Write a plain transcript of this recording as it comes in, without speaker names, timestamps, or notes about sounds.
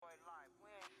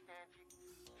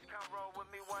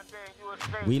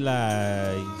We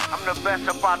live. I'm the best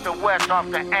about the West off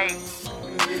the 8.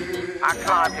 I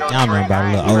climb your Y'all know about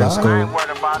a little old school. I ain't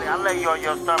worried about it. I lay you on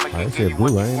your stomach I and ain't give said you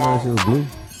what blue. I you ain't know want. she was blue.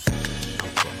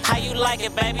 How you like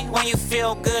it, baby? When you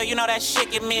feel good, you know that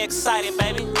shit get me excited,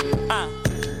 baby.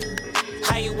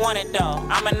 How you want it though?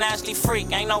 I'm a nasty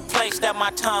freak. Ain't no place that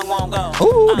my tongue won't go.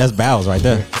 Ooh, that's Bowles right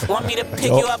there. Want me to pick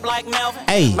you up like Melvin?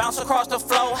 Hey. Bounce across the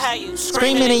floor, how you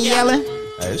Screaming and yelling.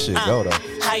 Hey, this shit go though.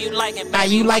 How you like it, baby? How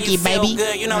you like When it, feel baby?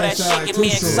 Good, you know that That shit get me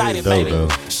sound too excited, dope, baby. though.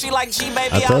 She like G, baby.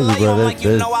 I told you, love bro, I'm that- like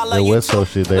you that- know I that love you West too.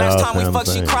 Coast shit, they Last all time we sound the fucked,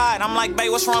 she same. cried. I'm like,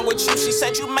 babe, what's wrong with you? She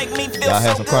said you make me feel Y'all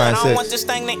had so some good. crying I don't sex? want this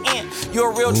thing to end.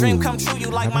 You're a real dream come true. You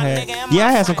like my nigga and my Yeah,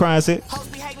 I had some friend. crying sex.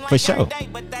 For sure.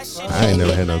 I ain't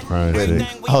never had no crying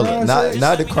sex. Hold up,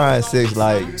 not the crying sex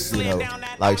like, you know,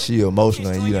 like she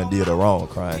emotional and you done did her wrong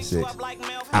crying sex.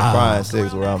 Crying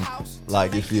sex where I'm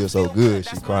like, it feels so good,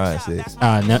 she crying sex.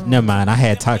 Never mind. I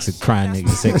had toxic crying nigga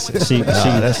sex.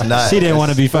 that's not- She didn't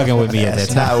want to be fucking with me at that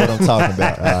That's time. not what I'm talking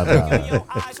about.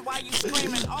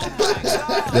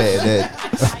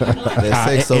 That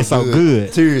sex it's so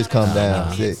good. Tears come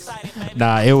down. Sex.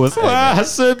 Nah, it was. I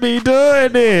should be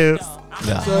doing this.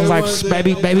 I was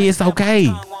like, baby, it's okay.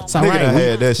 It's all Nigga done right.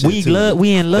 had that shit We too. love.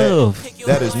 We in love.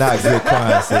 That is not good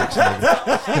crying sex,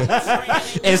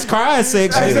 nigga. It's crying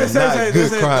sex. That is not say- good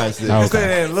say- crying sex. Okay. Say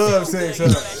that love sex.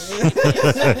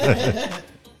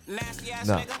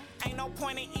 Nah.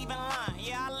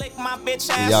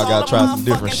 Y'all Y'all gotta try some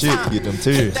different shit to get them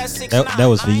tears. That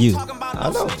was for you. I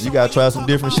know. You gotta try some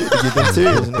different shit to get them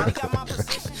tears,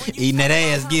 nigga. Eating that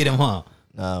ass, get him, huh?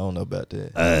 Nah, I don't know about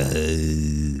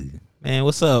that. Man,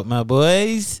 what's up, my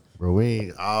boys? Bro, we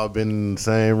ain't all been in the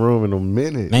same room in a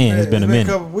minute. Man, it's been a minute.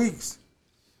 couple weeks.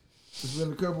 It's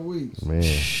been a couple weeks. Man.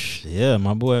 Yeah,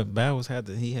 my boy Bowers had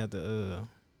to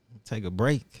take a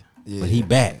break, Yeah. but he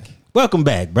back. Welcome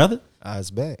back, brother. I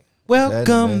was back.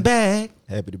 Welcome man. back.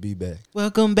 Happy to be back.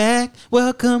 Welcome back.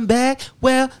 Welcome back.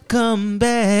 Welcome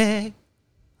back.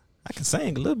 I can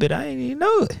sing a little bit. I ain't even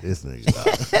know it. This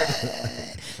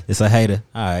nigga. It's a hater.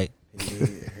 All right.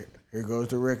 Here goes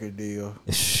the record deal.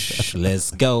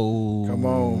 Let's go. Come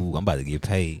on. I'm about to get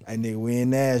paid. Hey, nigga, we in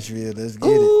Nashville. Let's get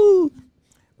it. Ooh.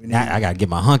 We need, I gotta get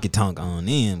my honky tonk on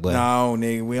in, but no,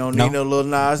 nigga, we don't No. need no little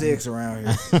Nas X around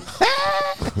here.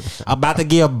 I'm about to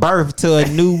give birth to a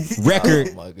new record.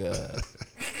 Oh my God.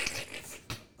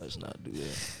 Let's not do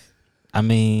that. I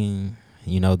mean,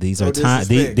 you know, these No are times.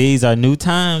 disrespect. These are new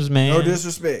times, man. No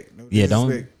disrespect. No Yeah,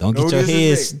 disrespect. don't No get your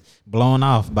heads disrespect. blown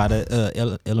off by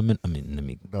the element. I mean, let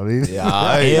me No, these. Yeah, all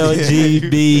right.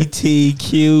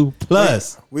 LGBTQ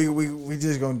plus We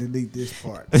just gonna delete this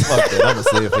part. Fuck that. I'm gonna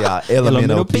say it for y'all.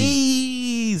 elemental LMNOP.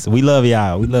 P's. We love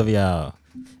y'all. We love y'all.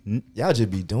 Y'all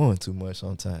just be doing too much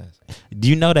sometimes. Do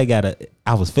you know they got a?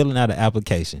 I was filling out an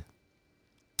application,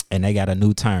 and they got a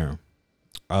new term.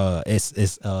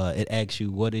 It asks you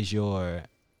what is your,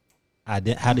 how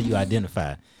do you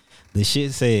identify? The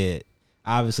shit said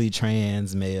obviously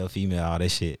trans, male, female, all that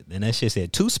shit. And that shit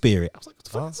said two spirit. I was like, what the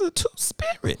fuck is a two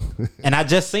spirit? And I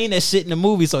just seen that shit in the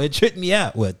movie, so it tripped me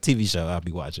out. Well, TV show I'll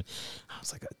be watching. I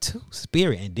was like, a two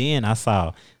spirit. And then I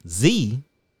saw Z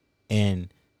and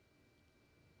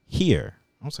here.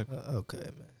 I was like, Okay,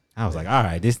 man. all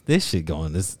right, this shit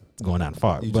going out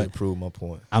far. You But just proved my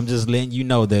point. I'm just letting you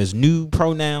know there's new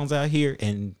pronouns out here,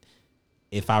 and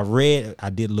if I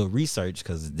did a little research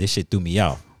because this shit threw me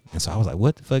off, and so I was like,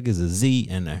 what the fuck is a Z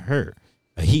and a her,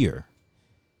 a here?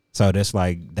 So that's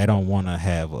like they don't want to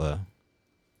have a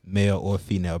male or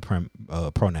female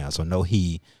pronoun, so no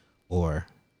he or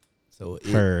So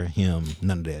her, him,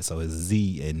 none of that. So it's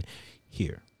Z and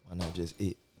here. Why not just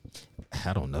it?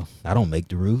 I don't know. I don't make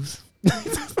the rules,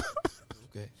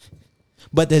 Okay.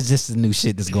 but there's just the new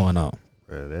shit that's going on.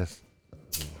 Bro, that's.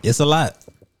 It's a lot.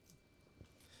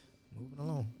 Moving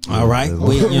along. All right, you know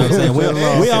what I'm saying.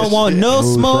 We don't want no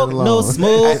Move smoke, right no along.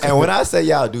 smoke. And when I say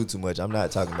y'all do too much, I'm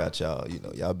not talking about y'all. You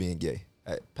know, y'all being gay.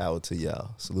 Power to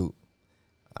y'all. Salute.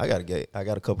 I got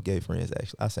a couple gay friends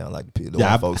actually. I sound like the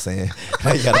Yeah, white folks saying.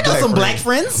 I got a I got some black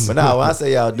friend. friends. But now when I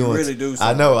say y'all doing, really do I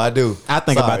sound know I do. I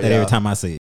think Sorry, about that every y'all. time I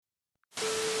see it.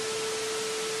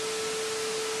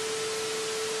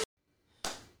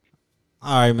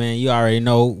 All right, man. You already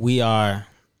know we are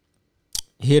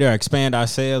here to expand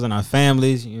ourselves and our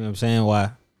families. You know what I'm saying?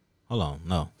 Why? Hold on.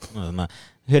 No, it's not.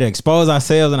 Here to expose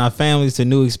ourselves and our families to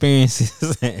new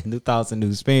experiences, and new thoughts and new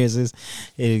experiences.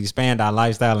 It expand our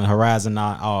lifestyle and horizon in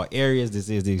all areas. This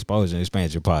is the Exposure and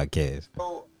Expansion Podcast.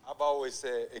 So I've always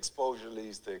said exposure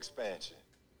leads to expansion.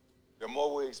 The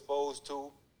more we're exposed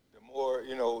to, the more,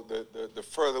 the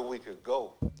further we could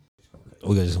go.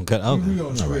 We just gonna cut over. We gonna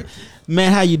All switch. right.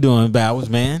 Man, how you doing, Bowers,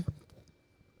 man?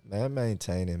 Man,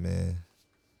 maintaining, man.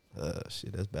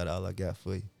 Shit, that's about all I got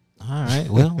for you. All right,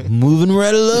 well, moving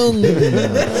right along.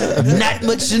 Not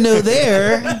much to know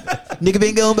there. Nigga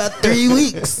been going about 3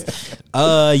 weeks.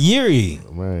 Yuri,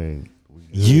 Man,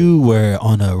 you were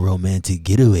on a romantic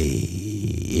getaway.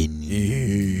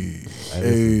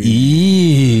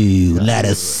 Ew, lot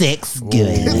of sex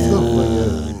going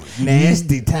on.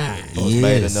 Nasty time.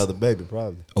 Made another baby,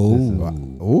 probably. Oh,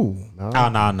 Ooh. no,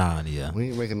 yeah. we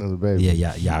ain't making another baby.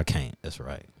 Yeah, y'all can't. That's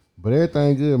right. But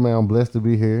everything good, man. I'm blessed to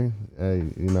be here. Hey,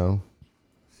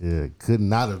 shit, could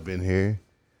not have been here.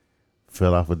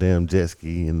 Fell off a damn jet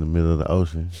ski in the middle of the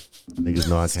ocean. Niggas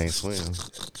know I can't swim.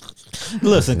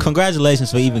 Listen, congratulations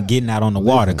for even getting out on the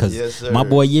water, because Yes, sir. my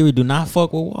boy Yuri do not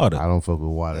fuck with water. I don't fuck with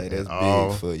water. Hey, that's at all.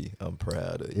 big for you. I'm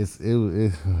proud of you.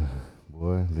 It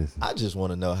boy, listen. I just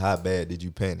want to know, how bad did you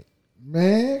panic?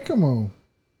 Man, come on.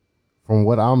 From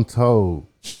what I'm told,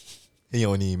 He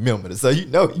don't even remember, so you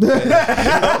know. You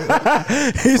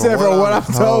panicked. He said, from what I'm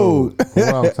told. From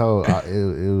what I'm told,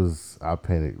 I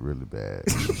panicked really bad.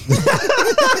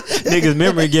 Niggas'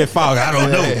 memory get fogged. I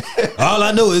don't know. All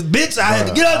I know is, bitch, I had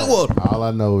to get out of the water. All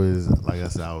I know is, like I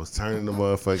said, I was turning the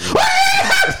motherfucking.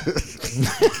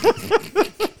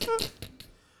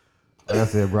 Like I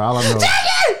said, bro, all I know,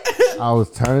 I was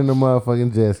turning the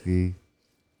motherfucking jet ski.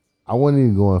 I wasn't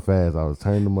even going fast. I was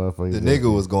turning the motherfucking. The jet ski.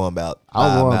 nigga was going about. I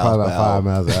was going probably about 5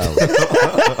 miles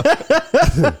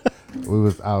an hour.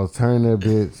 I was turning that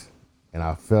bitch, and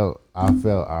I felt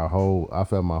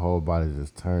my whole body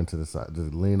just turn to the side,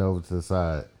 just lean over to the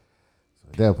side. So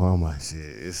at that point, I'm like, shit,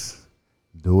 it's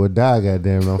do or die,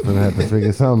 goddamn it. I'm finna have to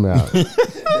figure something out.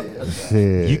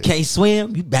 Shit. You can't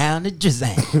swim, you bound to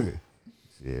drown.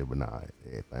 Yeah, but nah,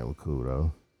 everything was cool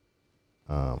though.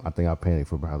 I think I panicked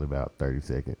for probably about 30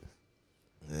 seconds.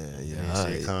 Yeah.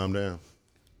 Shit, calm down.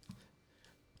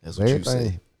 That's what you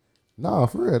Everything. say. No,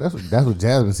 for real. That's what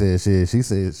Jasmine said. She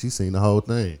said she seen the whole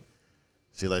thing.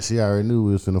 She already knew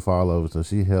we was finna fall over, so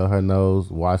she held her nose,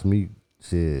 watched me.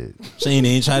 Shit, She ain't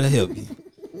even try to help you.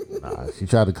 nah, she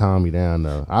tried to calm me down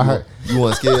though. I heard You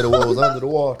weren't scared of what was under the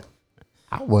water.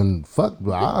 I wasn't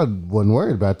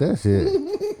worried about that shit.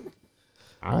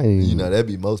 I ain't You know that'd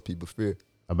be most people's fear.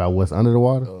 about what's under the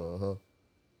water. Uh-huh.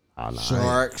 Oh, nah,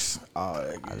 Sharks. All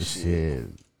that good shit. shit.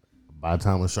 By the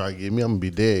time a shark get me, I'm gonna be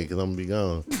dead because I'm gonna be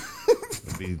gone.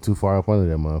 I'll be too far up under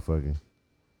that motherfucker.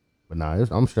 But nah,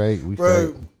 I'm straight. We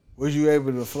Bro, straight. was you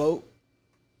able to float?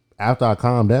 After I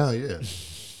calm down, yeah.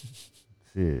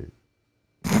 Shit.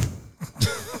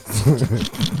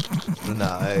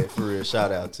 Nah, hey, for real,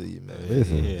 shout out to you, man.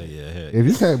 Listen. Yeah. If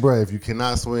you can't, bro, if you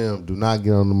cannot swim, do not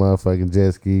get on the motherfucking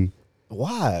jet ski.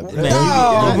 Why, bro? Man,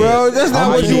 No, bro, that's not all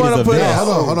what you you need want is to a put vest. out.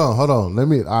 Hold on. Let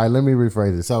me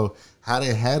rephrase it. So how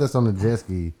they had us on the jet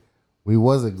ski, we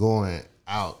wasn't going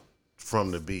out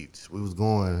from the beach. We was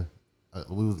going,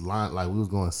 we was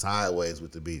going sideways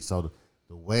with the beach. So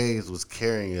the waves was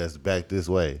carrying us back this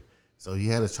way. So he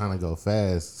had us trying to go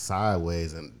fast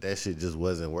sideways, and that shit just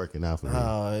wasn't working out for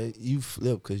me. You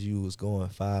flipped because you was going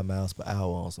 5 miles per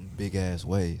hour on some big ass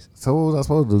waves. So what was I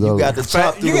supposed to do? You got to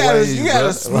chop through You the gotta, waves, you gotta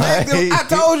bro. smack them. I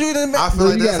told you to. I feel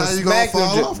like that's how you gonna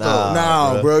fall off, though.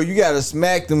 Nah, bro, you gotta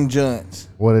smack them junts.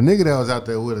 Well, the nigga that was out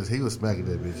there with us, he was smacking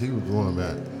that bitch. He was going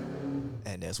back.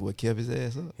 And that's what kept his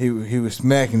ass up. He was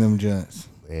smacking them junts.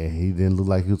 And he didn't look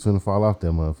like he was trying to fall off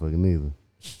that motherfucker neither.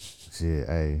 Shit,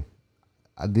 hey.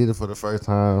 I did it for the first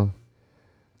time.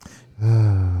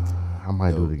 I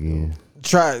might do it again.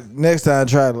 Try next time.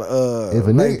 Try If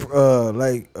a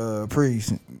Lake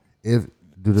Priest. If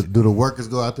do the workers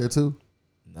go out there too?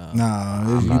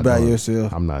 Nah, you not by doing it.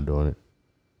 yourself. I'm not doing it.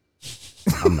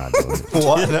 I'm not doing it.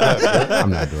 Why not, bro? I'm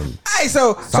not doing it. Hey,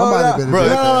 so Somebody better be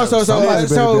out there. Somebody better be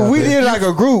so out we there. did like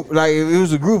a group. Like if it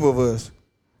was a group of us,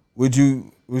 would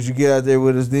you get out there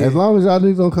with us then? As long as y'all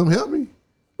niggas don't come help me.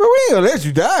 Bro, we ain't gonna let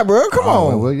you die, bro. Come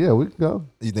on. Well, yeah, we can go.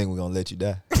 You think we're gonna let you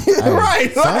die?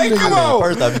 Right, some like, niggas come ain't on.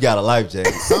 First off, you got a life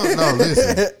jacket. No,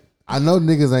 listen. I know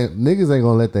niggas ain't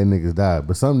gonna let their niggas die,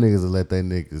 but some niggas will let their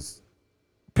niggas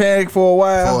Panic for a for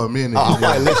while. a minute. I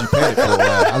might let you panic for a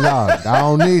while, I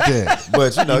don't need that.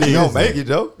 but you know you don't make it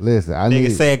though. Listen, I Nigga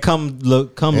need. said, come As soon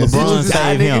LeBron as you save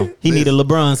die, him. nigga, He need a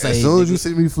LeBron save. As soon as you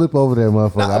see me flip over that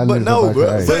motherfucker, I But need no, somebody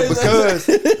bro. to- But because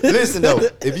listen though,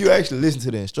 if you actually listen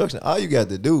to the instruction, all you got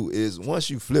to do is once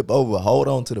you flip over, hold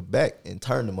on to the back and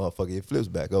turn the motherfucker. It flips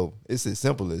back over. It's as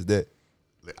simple as that.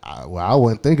 I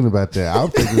wasn't thinking about that. I'm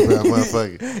thinking about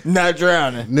motherfucking Not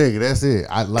drowning. nigga. That's it.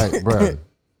 I like, bro.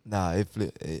 Nah, it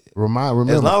flip.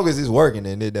 Remember, As long as it's working,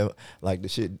 and it don't, like the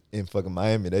shit in fucking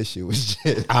Miami, that shit was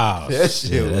shit. Oh, that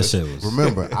shit was.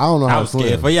 remember, I don't know I how to was scared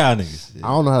swim. for y'all niggas. I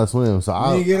don't know how to swim, so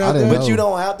I didn't get out didn't there? know. But you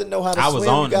don't have to know how to I swim. was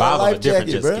on you got a Bob with a life different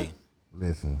jacket, jet bro. ski.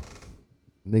 Listen,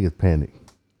 niggas panic.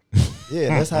 Yeah,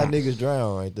 that's how niggas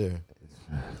drown right there.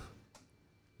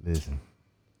 Listen,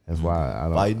 that's why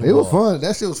I Fighting don't. the It was wall. fun.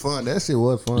 That shit was fun. That shit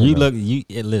was fun. You though.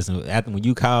 listen. After when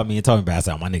you called me and told me about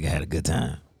something, my nigga had a good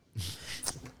time.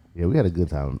 Yeah, we had a good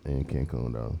time in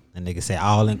Cancun though. And nigga said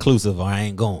all inclusive, or I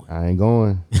ain't going. I ain't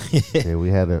going. Yeah, we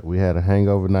had a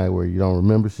hangover night where you don't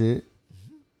remember shit.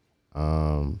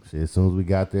 Shit. As soon as we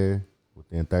got there,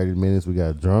 within 30 minutes, we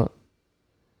got drunk.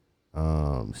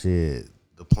 Shit.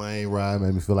 The plane ride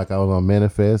made me feel like I was on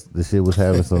Manifest. The shit was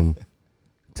having some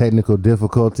technical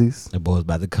difficulties. The boy's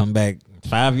about to come back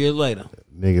 5 years later.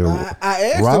 Nigga,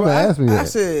 I asked Robin him. asked me I that.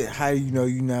 said, "How do you know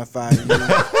you not 5 years?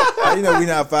 How you know we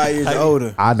not 5 years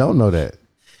older?" I don't know that.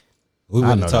 We I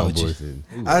wouldn't know have that told you.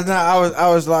 bullshit. I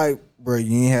was like, bro,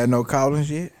 you ain't had no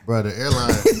callings yet. Bro, the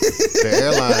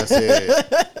airline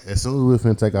said as soon as we were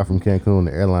finna take off from Cancun,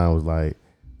 the airline was like,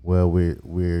 "Well,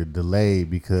 we're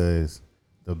delayed because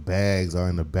the bags are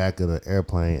in the back of the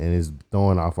airplane and it's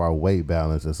throwing off our weight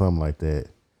balance or something like that."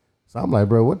 So I'm like,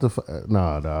 "Bro, what the fuck?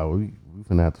 Nah, dog, we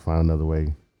finna have to find another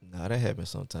way." Nah, that happens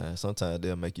sometimes. Sometimes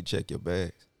they'll make you check your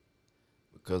bags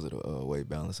because of the weight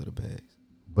balance of the bags.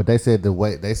 But they said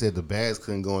the bags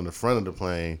couldn't go in the front of the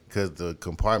plane because the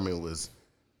compartment was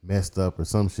messed up or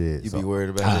some shit. You be worried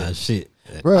about that? Shit.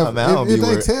 Bro, I mean, I don't if be they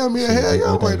worried. tell me, Shit, hell,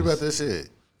 y'all what worried things? about that shit.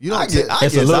 You I don't guess, get. I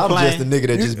It's a guess little I'm plane. just a nigga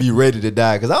that just be ready to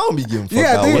die because I don't be giving fuck You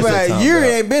gotta about think what about they it. talking You about.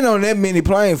 ain't been on that many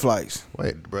plane flights.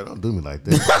 Wait, bro, don't do me like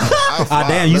that. Ah,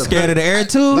 damn, you scared of the air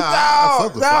too? Nah, I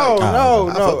fuck with flight.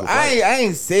 I fuck with flight. I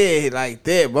ain't said it like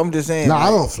that, but I'm just saying. No, like,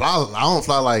 I don't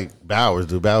fly like Bowers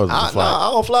do. Bowers is a I fly.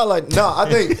 don't fly like no. I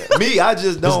think I just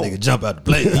This don't. nigga jump out the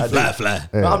plane. He fly.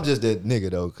 Yeah. I'm just that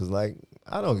nigga though, cause like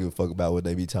I don't give a fuck about what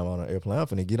they be talking about on the airplane. I'm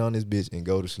finna get on this bitch and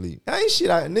go to sleep. I ain't shit.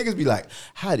 Niggas be like,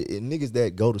 how did niggas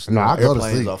that go to sleep Nah, on I go to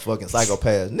airplanes sleep. are fucking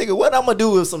psychopaths? Nigga, what I'm gonna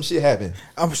do if some shit happen?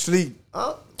 I'm asleep,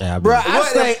 Huh? Yeah, bro. What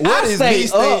I is stay me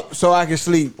staying- up so I can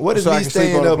sleep. What is so I me can sleep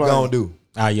staying on the up plane. gonna do?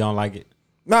 Ah, you don't like it?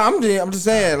 No, I'm just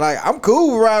saying, like, I'm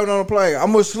cool with riding on the plane.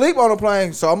 I'm gonna sleep on the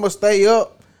plane, so I'm gonna stay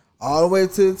up all the way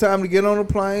to the time to get on the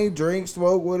plane, drink,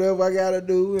 smoke, whatever I gotta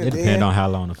do. And It depends then on how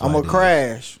long the flight I'm gonna is.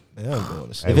 crash. Man, I'm going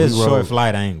to sleep. If Hey, it's a we short rode-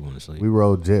 flight, I ain't going to sleep. We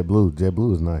rode JetBlue.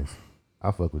 JetBlue is nice.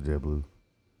 I fuck with JetBlue.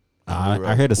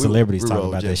 I heard the celebrities we talking rode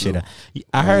about that shit. JetBlue.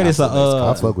 I heard it's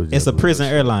I fuck with it's a JetBlue. prison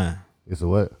airline. It's a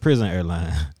what? Prison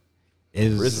airline.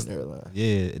 It's, Prison airline.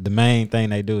 Yeah, the main thing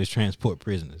they do is transport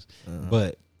prisoners,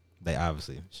 but they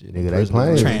obviously Shit, Nigga, they prison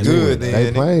planes Trans- good. They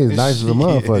then. planes nice as a Shit.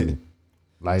 motherfucker.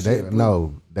 Like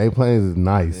they planes is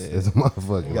nice as a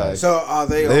motherfucker. Yeah. Like, So are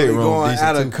they Leg only room going decent,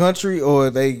 out of too. country, or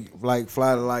they like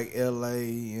fly to like LA?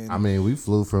 And I mean, we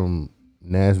flew from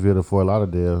Nashville to Fort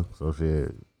Lauderdale, so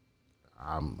shit.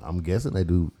 I'm guessing they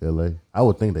do LA. I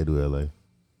would think they do LA.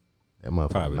 That motherfucker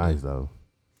Probably nice though.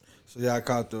 so y'all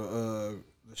caught the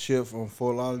ship from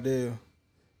Fort Lauderdale.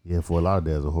 Yeah, Fort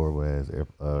Lauderdale is a horrible ass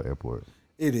airport.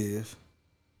 It is.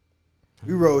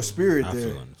 We rode Spirit I there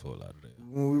flew in Fort Lauderdale.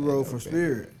 when we rode from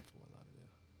Spirit.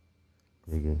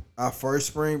 Nigga. Our first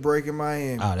spring break in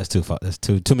Miami. Oh, that's too far. That's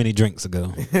too many drinks ago.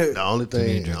 The only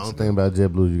thing about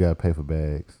JetBlue is you gotta pay for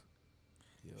bags.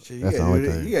 Shit, you That's the gotta only do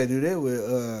that. thing. You gotta do that with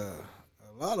a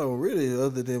lot of them, really,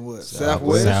 other than what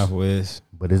Southwest. Southwest.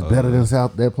 But it's better than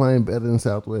that plane better than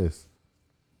Southwest.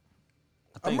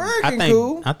 American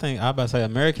cool. I think I about to say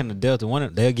American or Delta.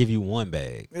 They'll give you one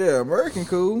bag. Yeah, American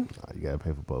cool. Nah, you gotta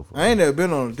pay for both of them. I ain't never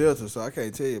been on a Delta, so I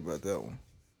can't tell you about that one.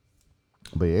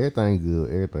 But yeah, everything good.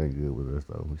 Everything good with us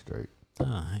though. We straight. All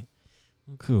right,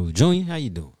 cool. Junior, how you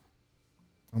doing?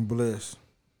 I'm blessed.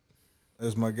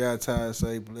 As my guy Ty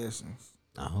say, blessings.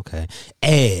 Oh, okay.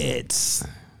 Ads,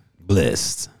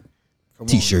 blessed. Come on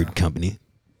T-shirt now. company.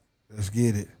 Let's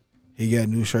get it. He got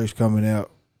new shirts coming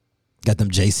out. Got them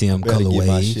JCM Better get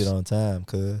my shit colorways. on time,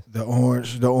 cuz. The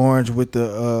orange with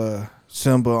the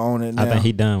symbol on it now. I think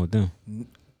he done with them.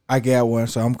 I got one,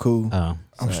 so I'm cool. Oh,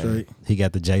 I'm straight. he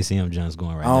got the JCM Jones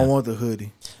going right I don't now. want the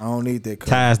hoodie. I don't need that color.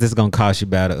 Ties, this is gonna cost you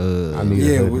about I need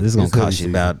Yeah, a hoodie. this is gonna It's hoodie cost you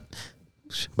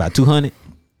season. about 200.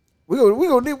 We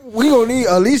gonna need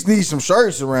at least need some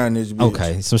shirts around this bitch.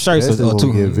 Okay, some shirts That's or when we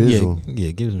two. get visual.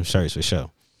 Yeah, give some shirts for sure.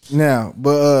 Now,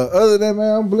 but other than that,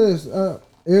 man, I'm blessed.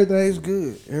 Everything's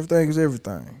good. Everything is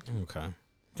everything. Okay.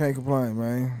 Can't complain,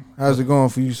 man. How's it going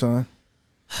for you, son?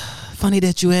 Funny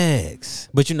that you ask.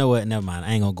 But you know what? Never mind.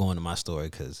 I ain't gonna go into my story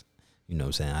because, you know what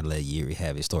I'm saying, I let Yuri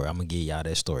have his story. I'm gonna give y'all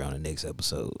that story on the next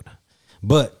episode.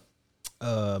 But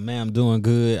Man, I'm doing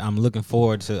good. I'm looking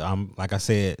forward to. Like I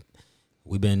said,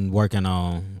 we've been working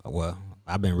on. Well,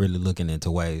 I've been really looking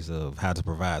into ways of how to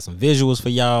provide some visuals for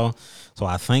y'all. So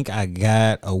I think I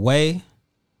got a way.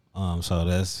 So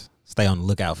let's stay on the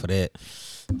lookout for that.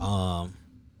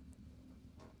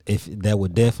 If that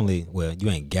would definitely, well, you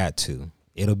ain't got to.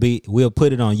 We'll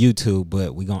put it on YouTube,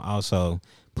 but we're gonna also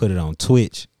put it on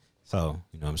Twitch. So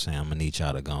you know what I'm saying. I'm gonna need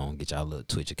y'all to go and get y'all a little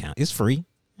Twitch account. It's free.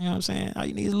 You know what I'm saying? All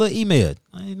you need is a little email.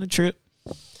 Ain't no trip.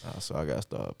 So I gotta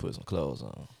start putting some clothes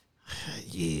on.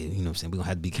 Yeah, you know what I'm saying? We're gonna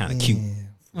have to be kind of cute. We're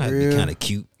gonna have to be kind of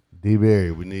cute.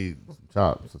 D-Berry, we need some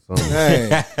chops or something.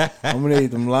 Hey, I'm gonna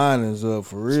need them linings up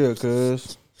for real,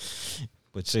 cuz.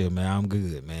 But chill, man, I'm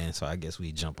good, man. So I guess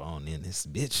we jump on in this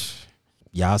bitch.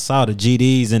 Y'all saw the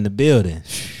GDs in the building.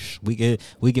 We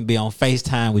can be on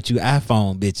FaceTime with you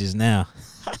iPhone bitches now.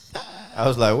 I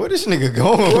was like, where this nigga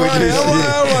going with this shit?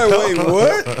 I'm like, wait,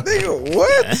 what? Nigga,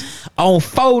 what? On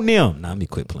phone them. Nah, let me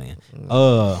quit playing.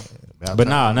 But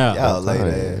nah. Y'all later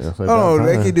ass. Hold on,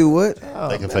 they can do what?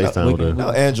 They can FaceTime with No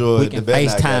us. Android. We can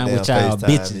FaceTime with y'all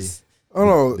bitches. Hold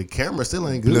on. The camera still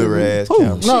ain't Blur good. ass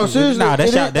camera. No, seriously. Nah,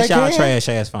 that's they y'all can? trash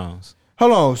ass phones.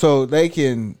 Hold on, so they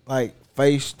can like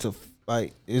face to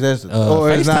like is that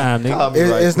or it's FaceTime, not?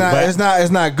 nigga.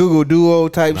 It's not Google Duo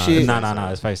type shit. No,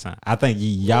 it's FaceTime. I think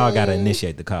y'all gotta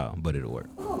initiate the call, but it'll work.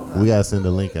 We gotta send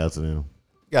a link out to them.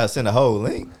 You gotta send a whole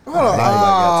link. Hold on.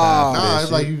 Nah,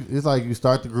 it's like you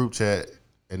start the group chat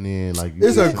and then like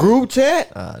It's a group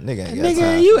chat. Nigga ain't got Nigga,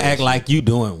 time. you act like you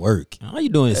doing work. All you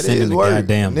doing is That sending is the work.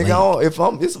 goddamn Nigga, link.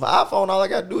 if it's an iPhone, all I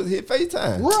gotta do is hit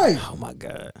FaceTime. Right. Oh my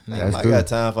god. Nigga, I got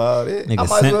time for all that. Nigga, I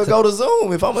might as well go to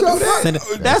Zoom if I'm gonna do that. Send it-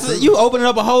 That's you opening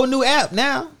up a whole new app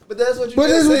now. But that's what you But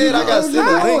just that's what said. you I gotta send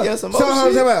a link and some So more how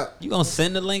shit. about You gonna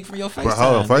send the link from your FaceTime? Bro,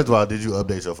 hold on. First of all, did you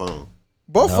update your phone?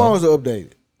 both phones are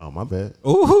updated? Oh, my bad.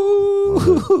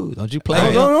 Ooh, don't you play? No,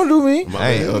 it. don't do me. My I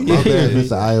ain't bad. updated. It's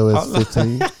the iOS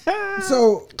 15.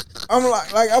 So I'm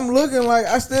like I'm looking like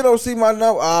I still don't see my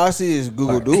number. All I see is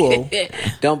Google Duo.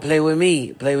 Don't play with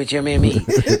me. Play with your mammy.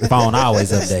 Phone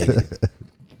always updated.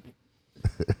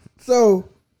 So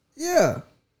yeah,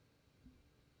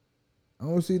 I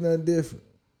don't see nothing different.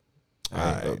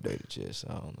 I ain't updated yet, so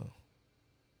I don't know.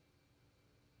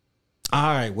 All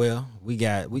right, well,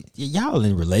 y'all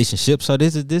in relationships, so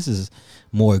this is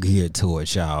more geared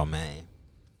towards y'all, man.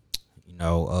 You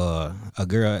know, a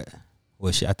girl.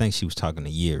 Well, I think she was talking to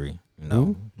Yeri. You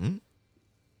know,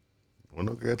 Well,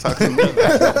 no girl talking to me.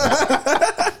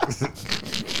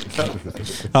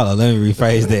 hold on, let me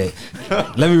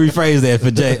rephrase that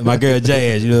for my girl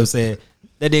Jazz. You know what I'm saying?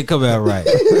 That didn't come out right.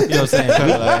 You know what I'm saying?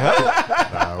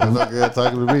 Nah, well, no girl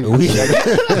talking to me.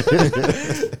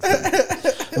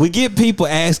 We get people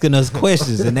asking us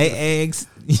questions, and they ask,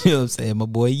 you know what I'm saying, my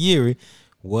boy Yeri,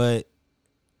 what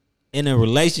in a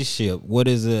relationship, what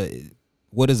is a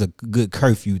good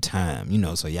curfew time? You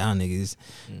know, so y'all niggas,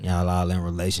 y'all all in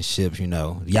relationships, you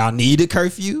know. Y'all need a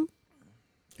curfew?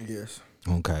 Yes.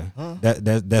 Okay.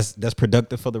 That's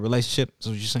productive for the relationship, is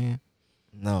what you're saying?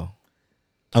 No.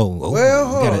 Oh, Well,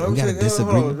 hold on. we got a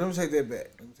disagreement. Let me take that back.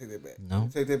 No?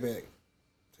 Take that back.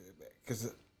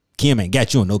 Because Kim ain't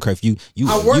got you on no curfew.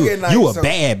 I work at night, You a so-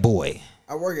 bad boy.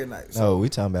 I work at night. So No, we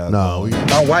talking about No, we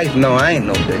My wife know I ain't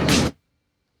no bitch.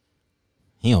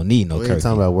 He don't need no ain't curfew.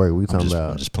 talking about work. We I'm talking just,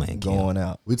 about I'm just playing Kim. going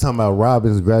out. we talking about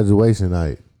Robin's graduation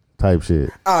night type shit.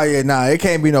 oh yeah, nah, it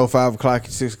can't be no 5 o'clock,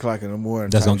 6 o'clock in the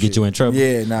morning. That's type gonna get shit. you in trouble.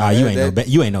 Yeah, nah. You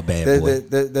ain't no bad boy.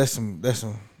 That's some.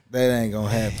 That ain't gonna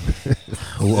happen.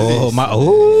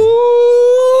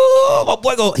 My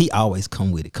boy he always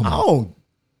come with it. Come I on. don't.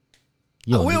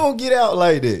 You don't We need- don't get out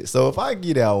like that. So if I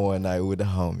get out one night with the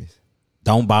homies,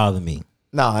 don't bother me.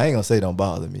 nah, I ain't gonna say don't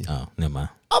bother me. Oh, never mind.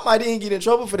 I might even get in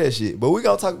trouble for that shit. But we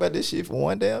gonna talk about this shit for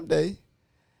one damn day.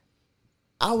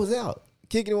 I was out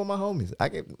kicking it with my homies. I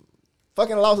get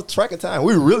fucking lost track of time.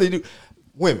 We really do.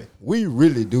 Women, we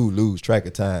really do lose track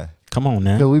of time. Come on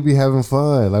now. Cause we be having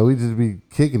fun. Like we just be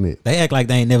kicking it. They act like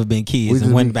they ain't never been We kids just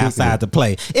and went be kicking outside it. to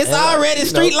play. It's And already you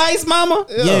street know, lights, mama.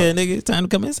 Yeah. Yeah, nigga, it's time to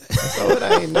come inside. So it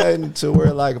ain't nothing to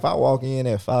where like if I walk in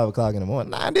at 5 o'clock in the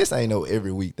morning, nah, this ain't no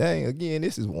every week thing. Again,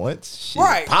 this is once, shit,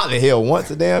 Right. probably hell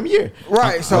once a damn year.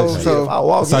 Right. So Shit, if I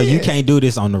walk So in, you can't do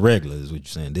this on the regular, is what you're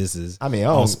saying. This is I mean, I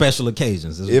on don't- special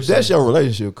occasions. is what If you're that's saying. your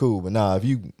relationship, cool. But nah,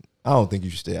 I don't think you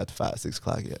should stay after 5, 6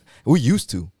 o'clock yet. We used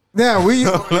to. now we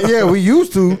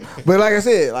used to, but like I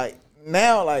said, like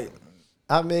now, like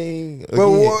I mean, but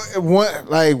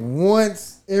again,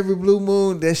 once every blue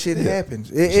moon, that shit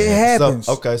happens. It happens.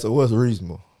 So, okay, so what's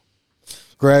reasonable?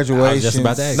 graduation. I was just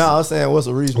about to ask. No, I'm saying what's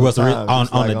a reasonable What's the time? on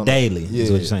Just like the daily? Yeah.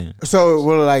 Is what you're saying? So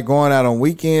we're like going out on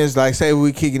weekends. Like say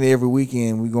we kicking it every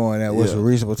weekend. We going out. What's Yeah. a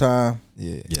reasonable time?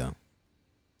 Yeah. Yeah.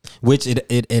 Which it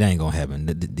ain't gonna happen.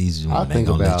 These women ain't think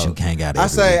gonna let about- you hang out. I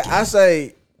every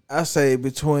say weekend.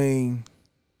 between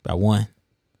About 1,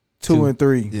 2 and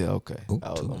 3. Yeah, okay. Ooh, I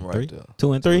was 2 I'm and right 3? there.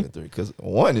 2 and 3? Because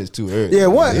 1 is too early. Yeah,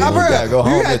 one. You I gotta go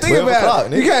home you gotta at think 12 about o'clock,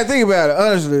 it. nigga. You gotta think about it.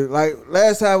 Honestly, like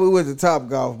last time we went to Top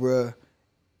Golf, bro,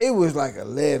 it was like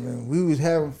 11. We was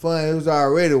having fun. It was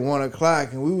already 1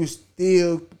 o'clock, and we was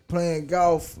still playing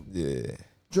golf, Yeah.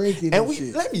 drinking, And and we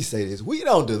shit. let me say this: we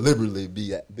don't deliberately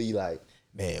be like,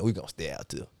 man, we gonna stay out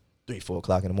till 3, 4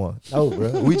 o'clock in the morning. No,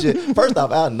 bro. We just first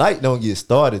off, our night don't get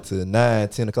started till 9,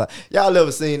 10 o'clock. Y'all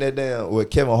ever seen that damn where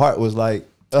Kevin Hart was like?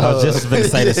 I was just gonna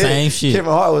say the same shit. Kevin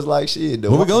Hart was like, shit.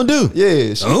 What we gonna do?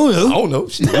 Yeah, shit, I don't know.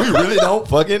 Shit, we really don't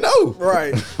fucking know.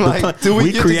 Right. Like, till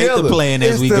we get create together. the plan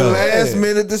as It's we the go. last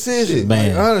minute decision, Shit.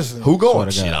 Man. Like, honestly. Who going? Swear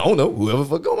to Shit, God. I don't know. Whoever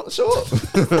fuck going to show up.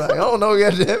 Like, I don't know.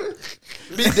 Goddamn it.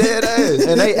 Be dead ass.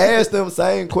 And they asked them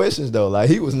same questions though. Like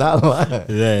he was not lying.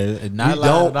 Yeah, not We lying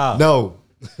don't at all. know.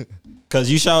 Cause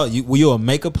you'll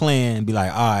make a plan and be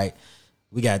like, all right,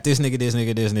 we got this nigga, this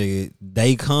nigga, this nigga.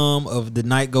 They come of the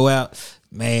night go out.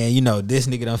 Man, you know, this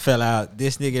nigga done fell out.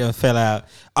 This nigga done fell out.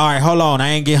 All right, hold on. I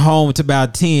ain't get home till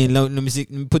about 10. Let me see,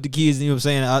 let me put the kids, you know what I'm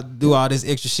saying? I'll do all this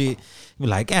extra shit. Be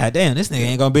like, God damn, this nigga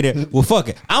ain't gonna be there. Well, fuck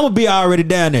it. I'm gonna be already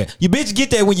down there. You bitch get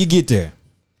there when you get there.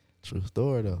 True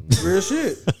story though. Real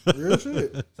shit. Real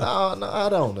shit. I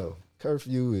don't know.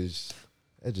 Curfew is.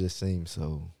 It just seems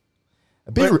so.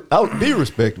 I would be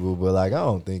respectable, but like I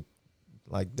don't think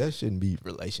like that shouldn't be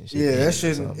relationship. Yeah, ending or that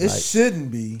shouldn't. something. It Like,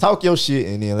 shouldn't be. talk your shit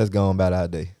and then let's go on about our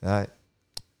day. All right.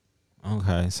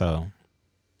 Okay, so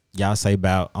y'all say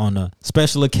about on a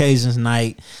special occasions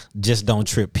night, just don't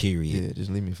trip, period. Yeah,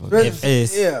 just leave me fucking. Right.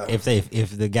 Yeah.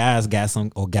 If the guys got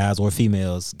some, or guys or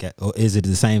females got, or is it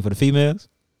the same for the females?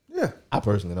 Yeah. I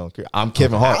personally don't care. I'm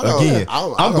Kevin Hart I don't- again. I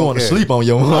don't I'm going to care. sleep on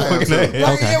your motherfucking too. ass.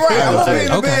 Like, yeah, right. I'm gonna be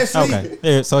in the bed sleeping. Okay.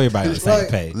 Yeah, so everybody on the same Like-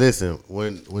 page. Listen,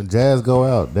 when Jazz go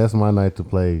out, that's my night to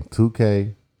play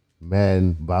 2K,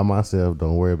 Madden by myself.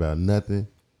 Don't worry about nothing,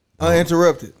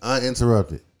 Uninterrupted.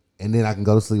 uninterrupted, and then I can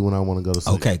go to sleep when I want to go to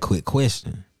sleep. Okay, quick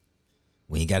question.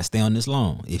 We ain't got to stay on this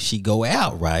long. If she go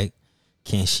out, right,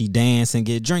 can she dance and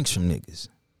get drinks from niggas?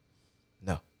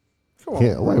 No.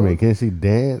 Wait a minute, can she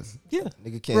dance? Yeah.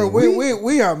 Nigga can't. Bro,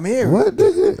 we are married. What?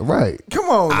 Nigga? Right. Come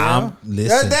on, now.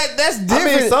 Listen. That's I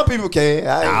different. mean, some people can.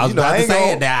 I was about to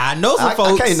say that. I know some I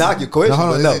folks. can't knock your question, Now, hold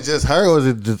but on, no. is it just her or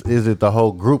is it the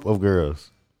whole group of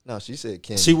girls? No, she said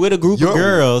can. She with a group Your- of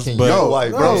girls, can but your No,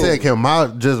 wife, bro, I'm bro. saying can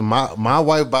my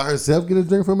wife by herself get a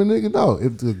drink from a nigga? No,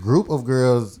 if the group of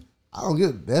girls, I don't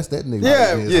get that's that nigga.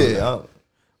 Yeah, right Yeah. there.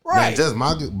 right. Now, just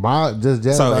my just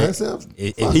Jazz so by if, herself.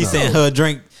 if he sent her a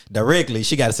drink directly,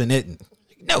 she got to send it.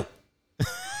 No.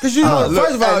 Because you know, look,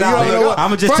 first of all, hey, you nah, don't look, know what. I'm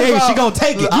gonna just first tell you, of all, she gonna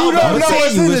take it. You I'ma don't know tell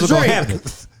what's you in what's the gonna drink.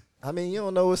 happen. I mean, you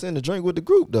don't know what's in the drink with the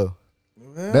group though.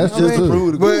 That's I just mean,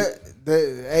 true. But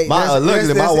hey,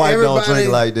 Luckily, my that's wife don't drink everybody-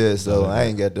 like that, so I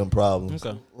ain't got them problems.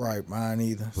 Okay. Right, mine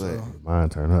either. So. Mine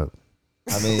turn up.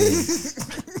 I mean,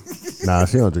 Nah,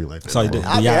 she don't drink like that. So, no more.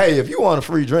 I mean, hey, if you want a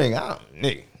free drink,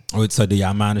 nigga, so do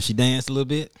y'all mind if she dance a little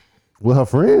bit? With her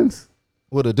friends?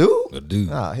 with a dude. A dude.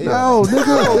 Nah, hell No,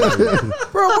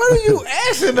 nigga. Bro, what are you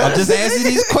asking us? I'm just asking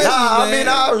these questions. Nah, I man. mean,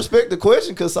 I respect the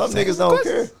question because some niggas don't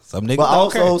care. Some niggas But don't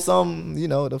also, care. some,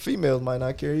 the females might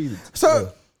not care either.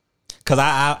 So, Cause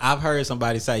I've heard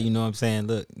somebody say, you know what I'm saying,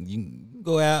 look, you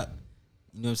go out,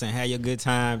 you know what I'm saying, have your good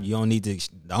time. You don't need to,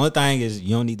 the only thing is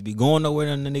you don't need to be going nowhere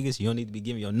on the niggas. You don't need to be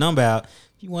giving your number out.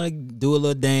 If you want to do a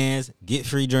little dance, get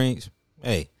free drinks,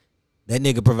 hey, that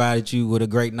nigga provided you with a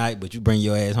great night, but you bring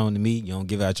your ass home to me, you don't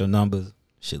give out your numbers,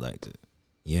 shit like that.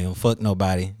 You don't fuck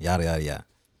nobody, yada, yada, yada.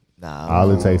 Nah,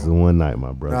 All it takes is one night,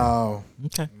 my brother. no.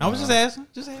 Okay. I was just asking.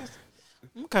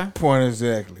 Okay. Point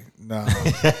exactly. No.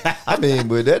 I mean,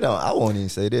 but that don't. I won't even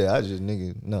say that. I just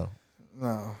no.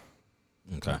 No.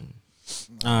 Okay.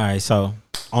 All right. So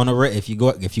on the if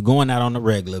you're going out on the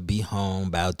regular, be home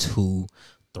about 2,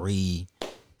 3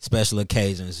 special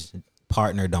occasions.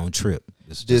 Partner don't trip.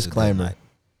 It's just a good Disclaimer: night.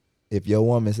 if your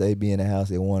woman say be in the house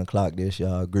at 1 o'clock, that's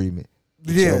y'all agreement.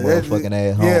 Get Yeah, your motherfucking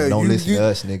ass home. yeah, Don't you- listen you- to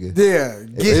us, nigga. Yeah.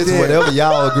 If Get it's there. whatever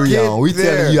y'all agree Get on. We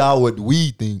there. telling y'all what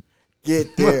we think.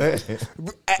 Get there.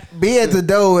 Be at the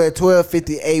door at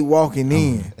 12:58 walking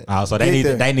in. Oh, so Get they need to,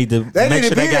 there. they need to They make need sure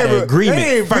to be they got there. an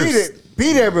agreement first.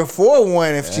 Be there before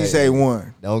 1 if she say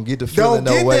 1. Don't get the Don't feeling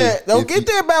get no way. there. Don't If get you-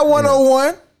 there by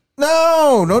 101.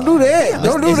 No, don't do that.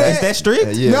 Don't do Is that. that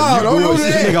strict? Yeah, No, you don't do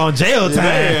bullshit. that. Nigga on jail time.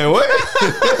 Man, what?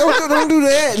 don't do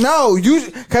that. No,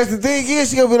 because the thing is,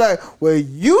 she gonna be like, well,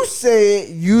 you said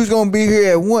you was gonna be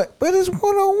here at 1, but it's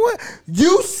 1:01.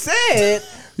 You said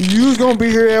you was gonna be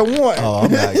here at 1. Oh,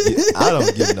 I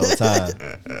don't get no time.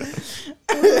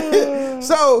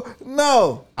 So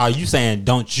no, Are you saying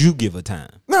don't you give a time?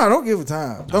 no, don't give her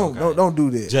time. Don't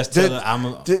do that. Just tell her I'm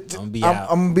gonna be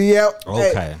out. I'm gonna be out.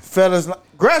 Okay. Hey, fellas,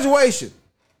 graduation.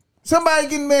 Somebody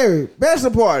getting married. Bachelor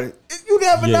party. You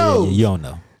never know. You don't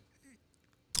know.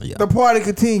 Yeah. The party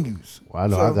continues. Well, I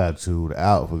know I got chewed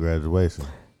out for graduation.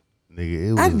 Nigga,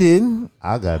 it was, I didn't.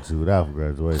 I got chewed out for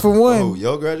graduation. For one, Oh,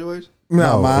 your graduation?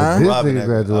 no, for mine. this Robbing nigga that-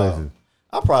 graduation.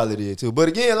 I probably did too. But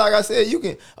again, like I said,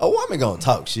 a woman gonna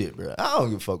talk shit, bro. I don't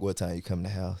give a fuck what time you come to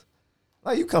the house.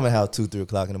 Like you come to the house 2, 3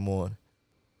 o'clock in the morning.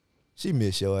 She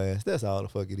miss your ass. That's all the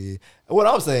fuck it is. And what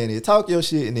I'm saying is talk your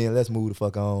shit and then let's move the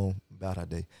fuck on about our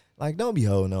day. Like don't be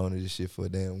holding on to this shit for a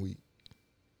damn week.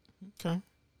 Okay.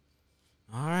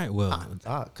 All right. Well.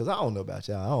 Cause I don't know about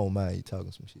y'all. I don't mind you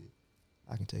talking some shit.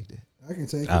 I can take that. I can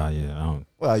take it. Oh yeah. I don't.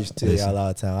 Well, I used to tell Listen. y'all all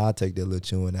the time. I'll take that little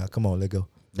chewing out. Come on, let go.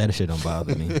 That shit don't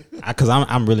bother me. Cause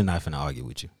I'm really not finna argue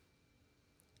with you.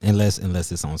 Unless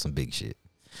it's on some big shit.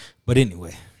 But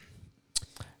anyway.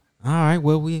 All right.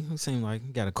 Well, we seem like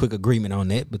we got a quick agreement on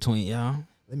that between y'all.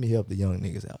 Let me help the young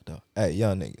niggas out though. Hey,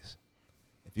 young niggas.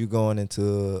 If you going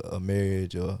into a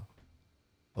marriage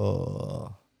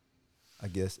or I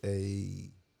guess a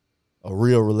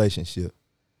real relationship,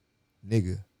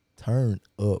 nigga, turn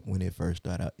up when it first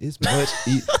start out. It's much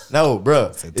no,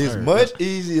 bro. It's much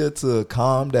easier to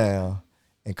calm down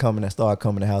and start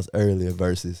coming to the house earlier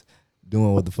versus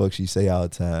doing what the fuck she say all the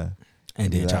time.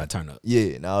 And then You try know? to turn up.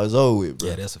 Yeah, now it's over with, bro.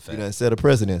 Yeah, that's a fact. You done set a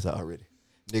precedence already.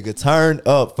 Nigga, turn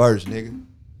up first, nigga.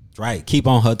 Right. Keep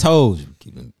on her toes.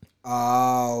 Keep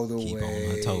All the Keep on way.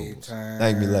 her toes.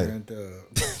 Thank me later. Turned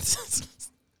up.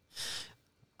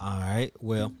 All right.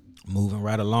 Well, moving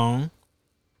right along.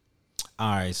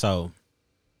 All right. So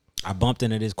I bumped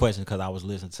into this question because I was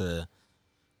listening to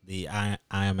the I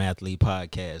Am Athlete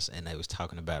podcast and they was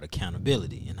talking about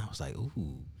accountability. And I was like,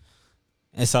 ooh.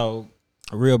 And so,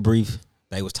 real brief,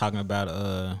 they was talking about,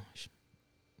 I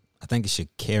think it's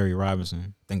Sha'Carri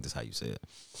Robinson. I think that's how you say it.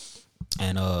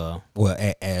 And,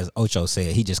 well, as Ocho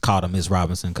said, he just called her Miss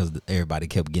Robinson because everybody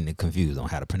kept getting it confused on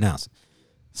how to pronounce it.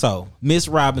 So Miss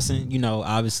Robinson, you know,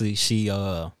 obviously she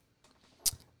ran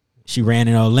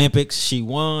in the Olympics. She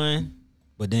won,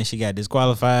 but then she got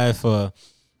disqualified for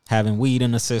having weed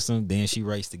in the system. Then she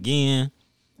raced again,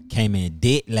 came in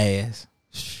dead last.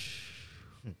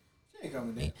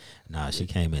 Nah, she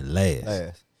came in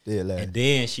last. Dead last. And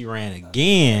then she ran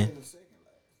again.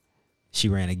 She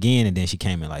ran again, and then she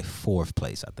came in like 4th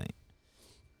place, I think.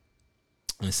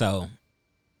 And so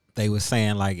they were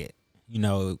saying like, you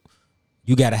know,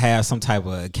 you got to have some type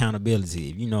of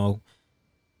accountability. You know,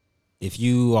 if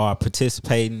you are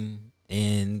participating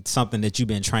in something that you've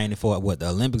been training for, what the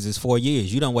Olympics is 4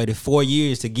 years. You done waited 4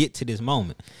 years to get to this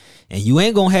moment, and you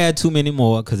ain't gonna have too many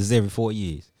more because it's every 4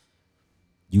 years.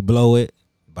 You blow it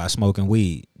by smoking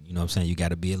weed. You know what I'm saying? You got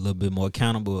to be a little bit more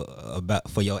accountable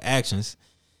for your actions.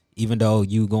 Even though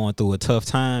you going through a tough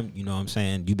time, you know what I'm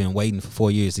saying? You've been waiting for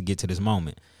 4 years to get to this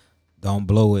moment. Don't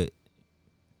blow it.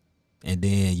 And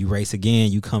then you race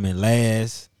again, you come in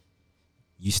last.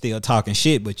 You still talking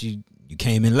shit, but you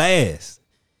came in last.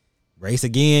 Race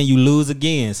again, you lose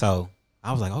again. So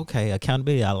I was like, okay,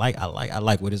 accountability. I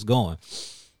like where it's going.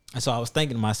 And so I was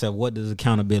thinking to myself, what does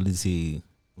accountability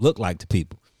look like to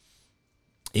people?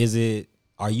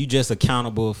 Are you just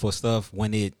accountable for stuff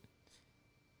when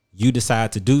you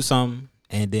decide to do something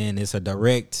and then it's a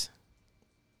direct,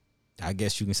 I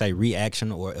guess you can say,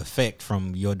 reaction or effect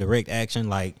from your direct action?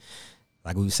 Like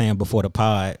we were saying before the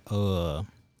pod,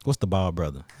 what's the Ball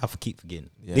brother? I keep forgetting.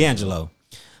 LiAngelo.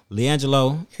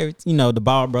 You know, the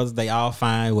Ball brothers, they all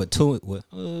fine with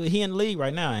he in the league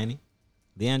right now, ain't he?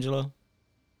 LiAngelo?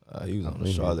 He was on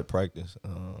the Charlotte practice.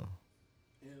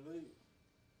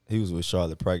 He was with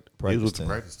Charlotte practice. He was with the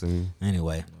practice team.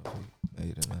 Anyway. No,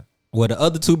 he did not. Well, the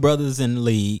other two brothers in the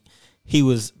league, he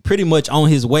was pretty much on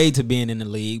his way to being in the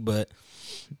league, but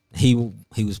he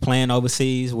was playing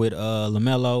overseas with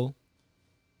LaMelo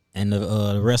and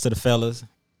the rest of the fellas.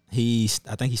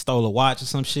 I think he stole a watch or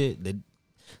some shit.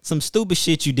 Some stupid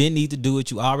shit you didn't need to do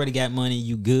it. You already got money.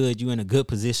 You good. You in a good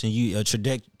position. Your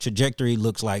trajectory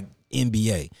looks like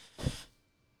NBA.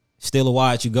 Steal a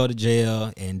watch. You go to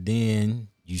jail, and then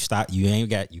you stop.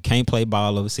 You can't play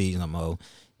ball overseas no more.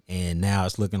 And now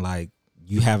it's looking like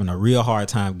you having a real hard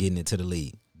time getting into the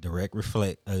league. The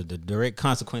direct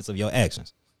consequence of your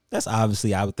actions. That's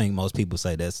obviously, I would think most people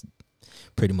say that's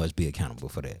pretty much be accountable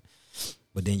for that.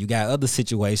 But then you got other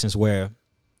situations where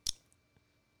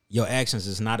your actions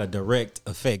is not a direct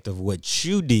effect of what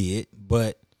you did,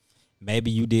 but maybe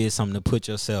you did something to put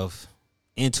yourself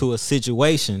into a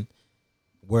situation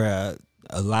where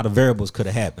a lot of variables could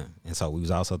have happened. And so we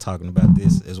was also talking about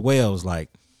this as well. It was like,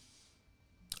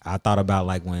 I thought about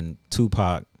like when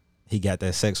Tupac, he got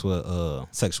that sexual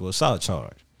assault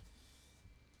charge.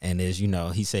 And as you know,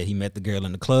 he said he met the girl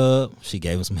in the club. She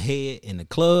gave him some head in the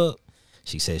club.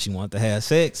 She said she wanted to have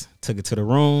sex. Took her to the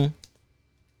room.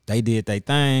 They did their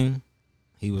thing.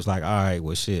 He was like, all right,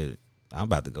 well, shit, I'm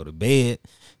about to go to bed.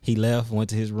 He left, went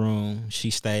to his room.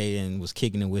 She stayed and was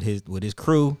kicking it with his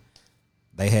crew.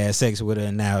 They had sex with her,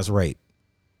 and now it's rape.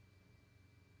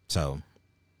 So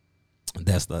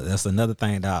that's another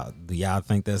thing. Do y'all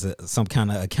think there's some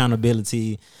kind of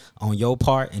accountability on your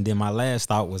part? And then my last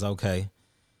thought was, okay,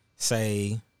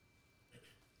 say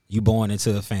you born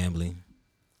into a family,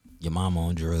 your mama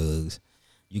on drugs,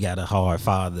 you got a hard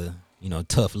father,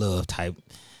 tough love type.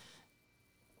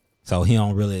 So he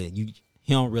don't really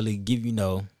give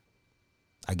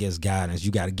I guess guidance.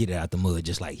 You got to get it out the mud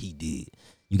just like he did.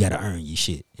 You got to earn your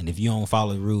shit. And if you don't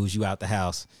follow the rules, you out the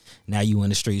house. Now you in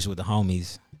the streets with the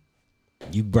homies.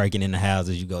 You breaking in the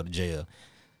houses, you go to jail.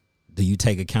 Do you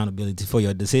take accountability for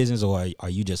your decisions, or are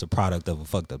you just a product of a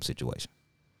fucked up situation?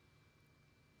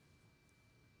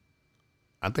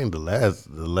 I think the last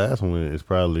one is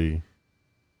probably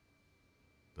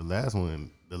the last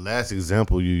one. The last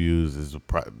example you use is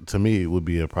to me it would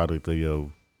be a product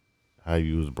of how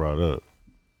you was brought up.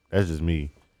 That's just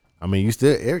me. I mean, you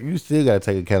still got to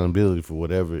take accountability for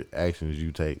whatever actions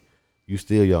you take. You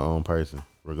still your own person,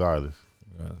 regardless.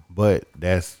 Right. But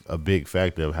that's a big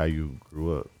factor of how you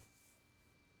grew up.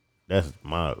 That's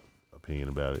my opinion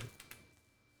about it.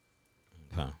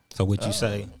 Okay. So would you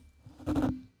say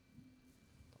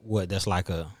that's like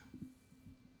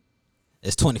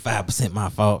it's 25% my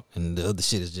fault and the other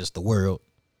shit is just the world?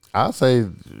 I'll say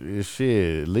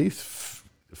shit, at least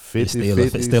 50,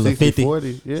 50, still 60, 50?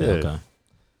 40. Yeah. Okay.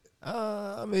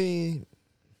 I mean,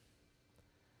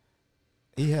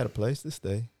 he had a place to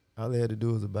stay. All he had to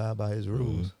do was abide by his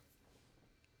rules.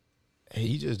 Mm-hmm.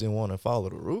 He just didn't want to follow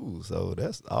the rules, so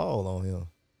that's all on him.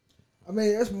 I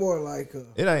mean, that's more like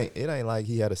it ain't like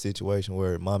he had a situation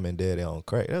where mom and daddy on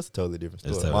crack. That's a totally different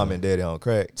story. Mom and daddy on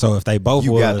crack. So if they both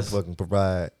you got to fucking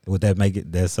provide. Would that make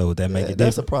it? That's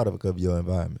a product of your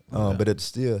environment. Okay. But it's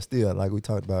still like we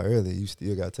talked about earlier. You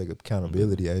still got to take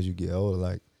accountability as you get older.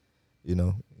 Like,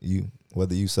 you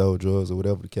whether you sold drugs or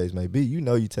whatever the case may be,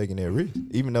 you taking that risk,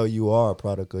 even though you are a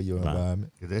product of your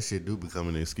environment. Cause that shit do become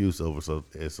an excuse over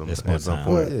at some point.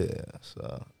 But, yeah.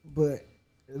 So, but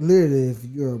literally, if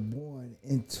you're born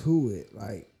into it,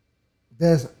 like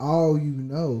that's all you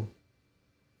know,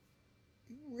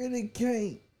 you really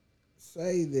can't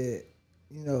say that.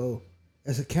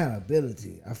 It's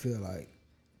accountability. I feel like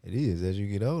it is. As you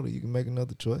get older, you can make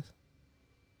another choice.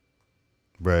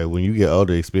 Right, when you get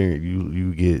older,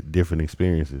 you get different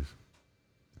experiences.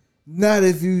 Not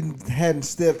if you hadn't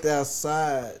stepped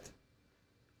outside.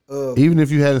 Even if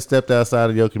you hadn't stepped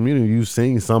outside of your community, you've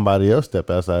seen somebody else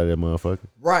step outside of that motherfucker.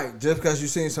 Right, just because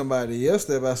you've seen somebody else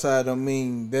step outside don't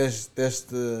mean that's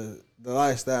the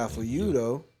lifestyle for you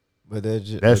though. But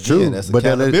that's true. That's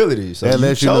accountability. So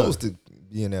you chose to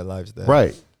be in that lifestyle,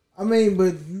 right? I mean,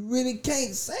 but you really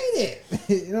can't say that.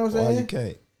 You know what I'm saying? Why you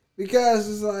can't? Because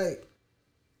it's like,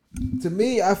 to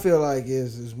me, I feel like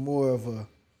it's more of a,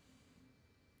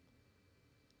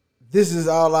 this is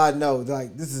all I know.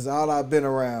 Like, this is all I've been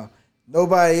around.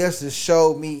 Nobody else has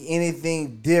showed me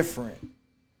anything different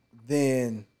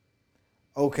than,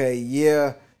 okay,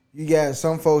 yeah, you got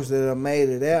some folks that have made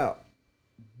it out,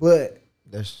 but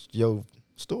that's your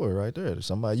story right there.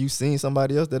 You seen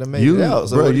somebody else that have made it out.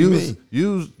 So bro,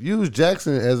 use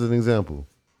Jackson as an example.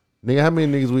 Nigga, how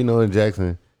many niggas we know in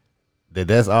Jackson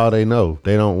that's all they know?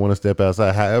 They don't want to step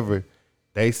outside. However,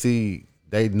 they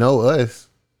know us.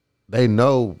 They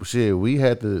know shit. We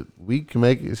can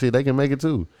make it. Shit, they can make it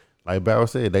too. Like Barrow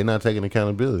said, they not taking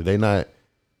accountability. They not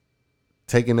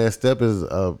taking that step as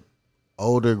a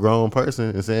older grown person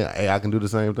and saying, "Hey, I can do the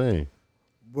same thing."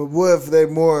 But what if they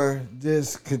more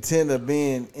just content of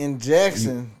being in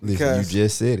Jackson? Because you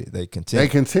just said it. They content. They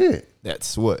content.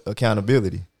 That's what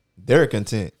accountability. They're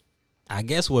content. I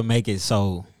guess what make it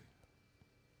so.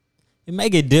 It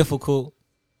make it difficult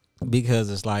because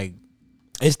it's like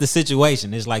it's the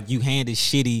situation. It's like you handed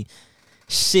shitty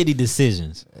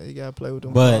decisions. Yeah, you gotta play with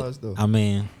them cards, though. I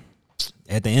mean,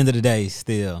 at the end of the day,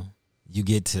 still you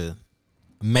get to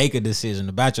make a decision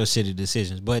about your shitty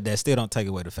decisions, but that still don't take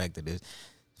away the fact that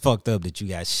fucked up that you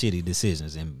got shitty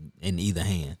decisions in either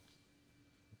hand.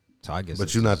 So I guess.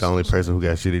 But you're not the only person who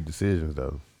got shitty decisions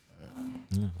though.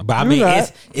 But I You're mean,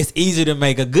 not. it's easier to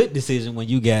make a good decision when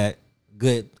you got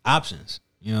good options.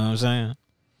 You know what I'm saying?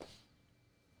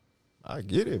 I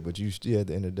get it, but you still at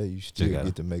the end of the day, you still gotta-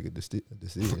 get to make a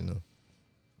decision. Though.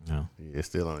 Yeah. Yeah, it's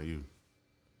still on you.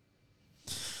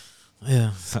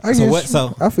 Yeah. So, I so guess what?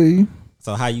 So I feel you.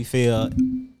 so how you feel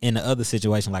in the other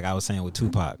situation? Like I was saying with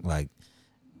Tupac, like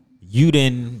you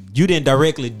didn't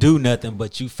directly do nothing,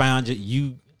 but you found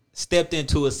you stepped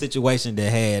into a situation that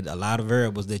had a lot of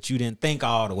variables that you didn't think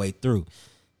all the way through.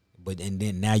 And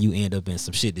then now you end up in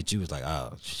some shit that you was like,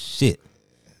 oh shit,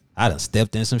 I done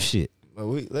stepped in some shit. But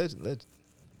let's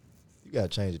you gotta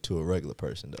change it to a regular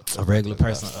person though. A regular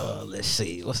person. Let's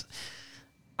see. All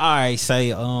right, say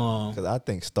Because I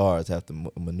think stars have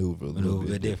to maneuver a little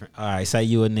bit different. All right, say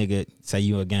you a nigga, say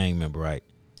you a gang member, right?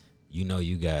 You know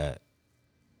you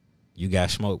got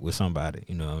smoke with somebody,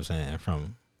 you know what I'm saying,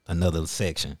 from another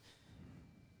section.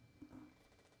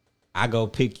 I go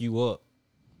pick you up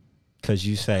because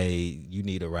you say you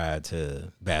need a ride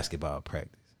to basketball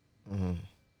practice. Mm-hmm.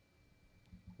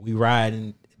 We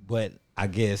riding, but I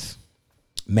guess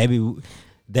maybe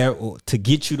there to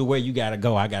get you to where you gotta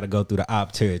go, I gotta go through the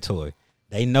op territory.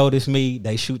 They notice me,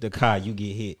 they shoot the car, you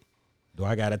get hit. Do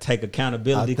I gotta take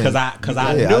accountability because I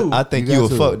knew? I think You you got a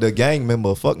to. fuck the gang member,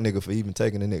 a fuck nigga for even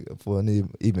taking a nigga for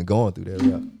even going through that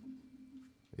route.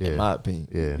 Yeah. In my opinion,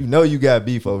 Yeah. you know you got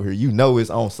beef over here. You know it's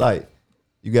on site.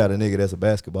 You got a nigga that's a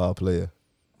basketball player.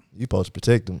 You supposed to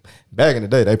protect them. Back in the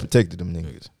day, they protected them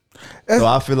niggas. So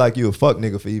I feel like you a fuck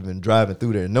nigga for even driving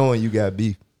through there, knowing you got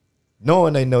beef,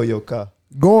 knowing they know your car.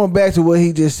 Going back to what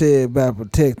he just said about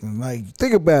protecting, like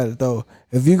think about it though.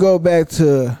 If you go back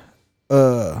to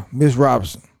Miss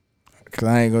Robinson, because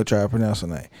I ain't gonna try to pronounce her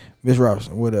name, Miss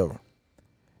Robinson, whatever.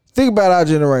 Think about our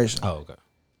generation. Oh, okay.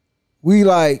 We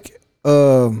like,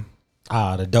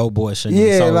 The dope boy shouldn't be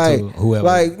yeah, sold like, to whoever.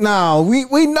 like, no,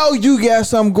 we know you got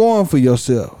something going for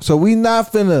yourself, so we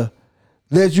not finna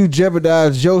let you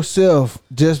jeopardize yourself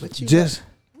just.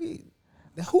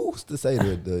 Who's to say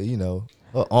that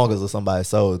her uncles or somebody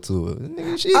sold to her?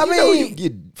 Nigga, shit, I you know mean- you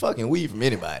get fucking weed from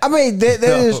anybody. I mean, that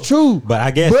is true. But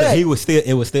I guess But- that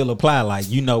it would still apply. Like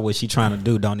you know what she trying to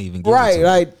do. Don't even give it Right, to her.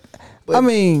 like, But I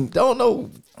mean, don't know.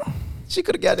 She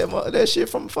could have got that shit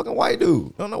from a fucking white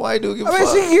dude. Don't know why dude give a I mean,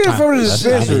 fuck. she can get it from the That's- I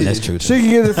mean, dispensary. that's true, too. She can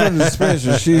get it from the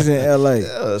dispensary. She's in LA.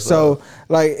 Yeah, so,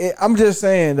 like, I'm just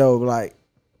saying though, like,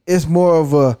 it's more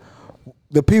of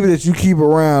the people that you keep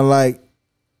around. Like,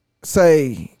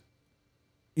 say,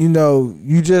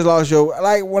 you just lost your.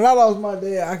 Like when I lost my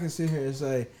dad, I can sit here and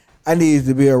say I needed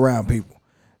to be around people.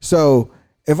 So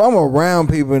if I'm around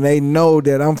people and they know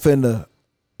that I'm finna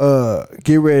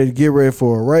get ready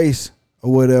for a race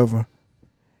or whatever.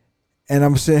 And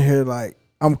I'm sitting here like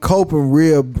I'm coping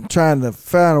trying to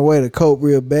find a way to cope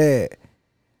real bad.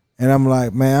 And I'm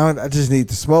like, man, I just need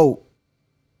to smoke.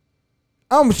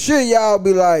 I'm sure y'all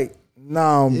be like,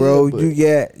 nah, bro,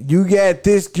 Yeah, you got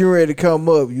this getting ready to come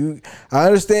up. I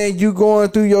understand you going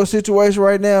through your situation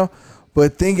right now,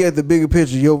 but think at the bigger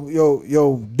picture.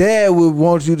 Your dad would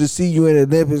want you to see you in the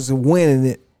Olympics and winning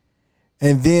it,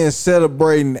 and then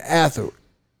celebrating after.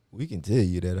 We can tell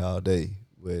you that all day,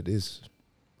 but this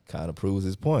kind of proves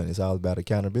his point. It's all about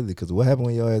accountability. Because what happened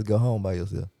when your ass go home by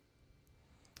yourself?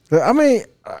 I mean,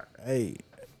 hey,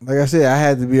 like I said, I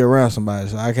had to be around somebody,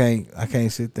 so I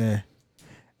can't sit there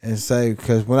and say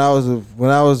because when I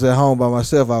was at home by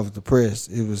myself, I was depressed.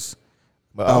 It was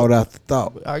thought after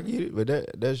thought. I get it, but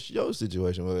that's your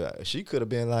situation. But she could have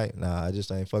been like, nah, I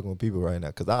just ain't fucking with people right now.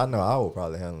 Because I know I would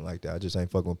probably handle it like that. I just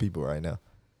ain't fucking with people right now.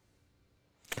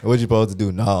 What you supposed to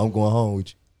do? Nah, I'm going home with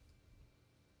you.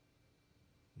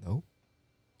 No,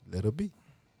 let her be.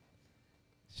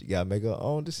 She got to make her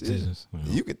own decisions. Yeah.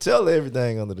 You can tell her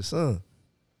everything under the sun.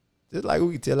 Just like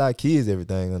we can tell our kids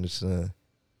everything under the sun.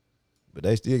 But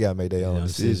they still got to make their own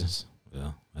decisions.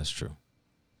 Yeah, that's true.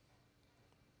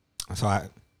 So all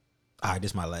right,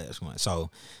 this is my last one. So,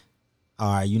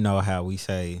 all right, you know how we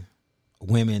say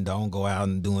women don't go out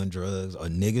and doing drugs, or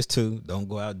niggas too, don't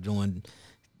go out doing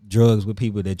drugs with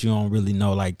people that you don't really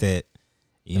know like that.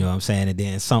 You know what I'm saying? And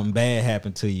then something bad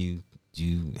happened to you.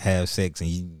 You have sex and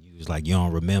you was like you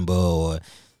don't remember, or a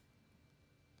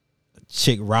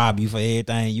chick rob you for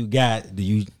everything you got.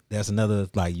 That's another,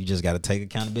 like, you just got to take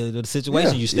accountability of the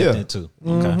situation you stepped into.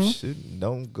 Okay. Shit,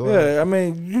 don't go out Yeah, I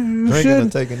mean, you drinking or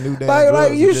shouldn't taking new damn like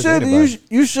drugs. you with just shouldn't anybody.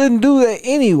 you shouldn't do that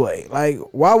anyway. Like,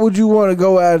 why would you want to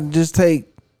go out and just take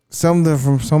something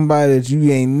from somebody that you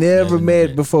ain't never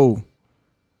met before?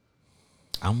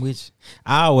 I'm with you.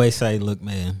 I always say, look,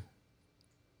 man,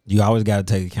 You always got to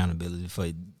take accountability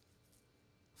for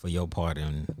your part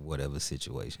in whatever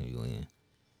situation you in.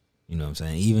 You know what I'm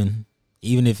saying?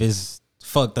 Even if it's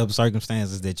fucked up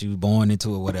circumstances that you born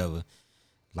into or whatever,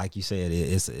 like you said,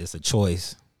 it's a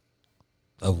choice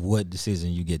of what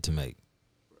decision you get to make.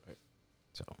 Right.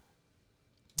 So,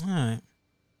 all right,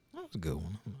 that was a good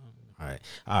one. All right.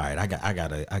 I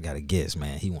got a guess,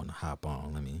 man. He want to hop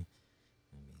on. Let me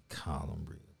call him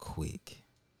real quick.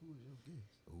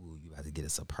 Ooh, you about to get a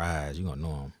surprise. You gonna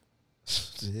know him.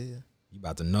 Yeah. You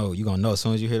about to know. You gonna know as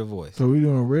soon as you hear the voice. So we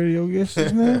doing radio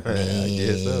guesses now? I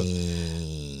guess so.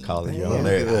 Caller, you're on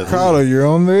there. Caller, you're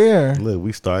on the air. Look,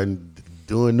 we starting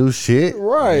doing new shit.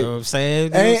 Right. You know what I'm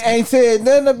saying? Ain't said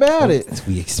nothing about it.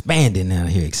 We expanding now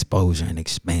here. Exposure and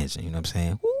expansion. You know what I'm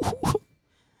saying?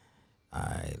 All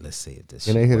right, let's see if this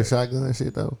Can they hear the shotgun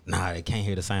shit though? Nah, they can't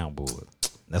hear the soundboard.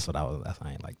 That's what I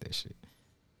ain't like that shit.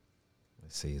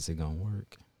 Let's see, is it gonna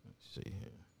work? Let's see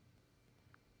here.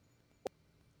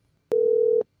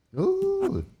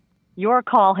 Ooh. Your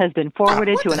call has been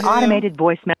forwarded to an automated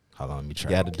voicemail. Hold on, let me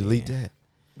try. Got to delete that.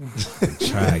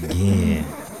 Try again.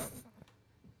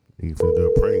 You finna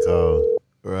do a prank call.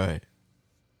 Right.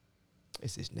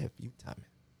 It's his nephew, Tommy.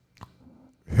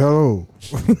 Hello.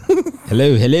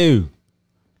 Hello.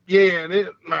 Yeah,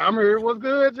 I'm here. What's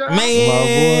good, John?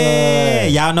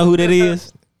 Man, y'all know who that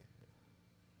is?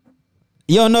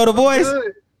 You don't know the voice?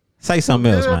 Good. Say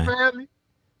something else, Good, man. family.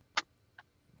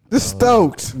 The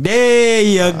Stokes. There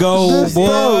you go, The boy.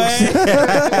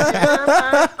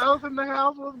 Yeah, man. Stokes in the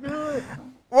house was good.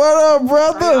 What up, How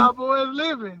brother? y'all boys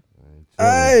living?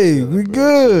 Hey, we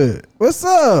good. What's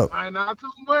up? Man, not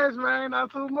too much, man.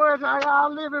 Not too much. How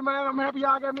y'all living, man? I'm happy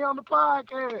y'all got me on the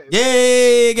podcast.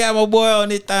 Yeah, got my boy on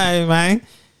this thing, man.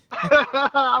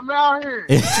 I'm out here.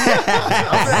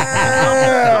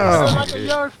 I'm like a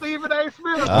young Stephen A.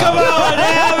 Smith. Come on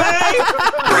now, man.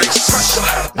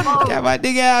 Got my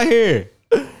nigga out here.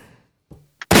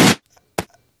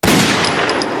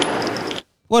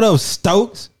 What up,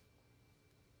 Stokes?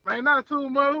 Man, not too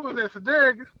much. Who was that,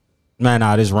 Cedric? Man,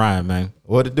 nah, this Ryan, man.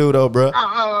 What to do, though, bro?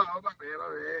 My bad.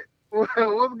 What's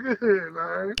good,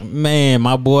 man? Man,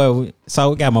 my boy. So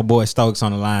we got my boy Stokes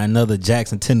on the line, another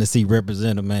Jackson, Tennessee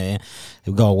representative, man.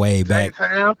 We go way back.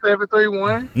 Town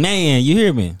 731. Man, you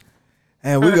hear me?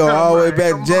 And we go all the way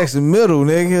back to Jackson Middle,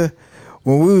 nigga.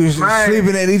 When we was Man.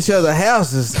 sleeping at each other's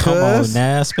houses. Come on cuz.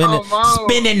 now, Come on.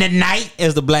 spending the night,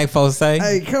 as the black folks say.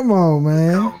 Hey, come on,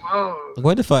 man. Come on.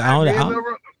 What the fuck? I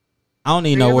don't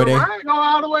even know where they. I ain't go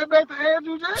all the way back to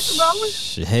Andrew Jackson, don't we?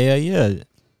 Hell yeah,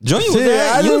 Junior was Shit,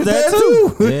 there. I You was was there there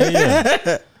too. too.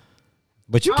 Yeah.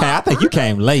 But you came. I think you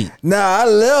came late. Nah, I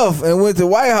left and went to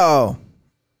Whitehall.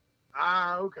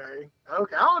 Ah, okay.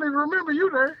 Okay. I don't even remember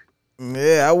you there.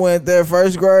 Yeah, I went there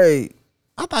first grade.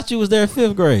 I thought you was there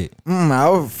 5th grade. I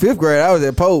was fifth grade. I was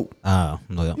at Pope. Oh,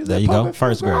 well, was there at you Pope go. in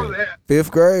First fifth I grade. was at,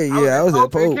 Fifth grade. Yeah, I was at in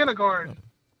Pope. kindergarten.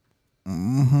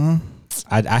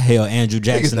 I held Andrew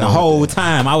Jackson the know whole that.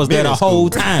 time. I was there the Middle whole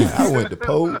school. time. I went to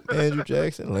Pope, Andrew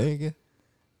Jackson, Lincoln.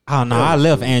 Oh no, I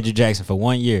left Andrew Jackson for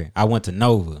 1 year. I went to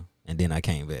Nova and then I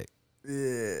came back.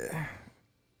 Yeah.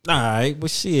 All right, but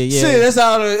shit, yeah. Shit, that's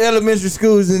all the elementary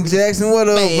schools in Jackson. What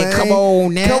up, man? come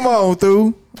on now. Come on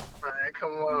through. Man,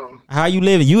 come on. How you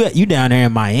living? You down there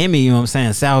in Miami? You know what I'm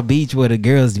saying? South Beach, where the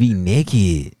girls be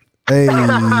naked. Hey.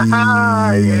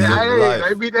 Hey,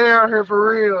 they be down here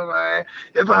for real, man.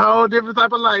 It's a whole different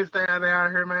type of lifestyle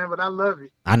down here, man, but I love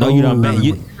it. I know you done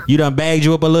you done bagged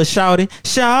you up a little shawty.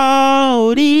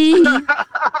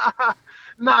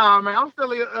 Nah, man, I'm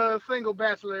still a single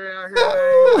bachelor out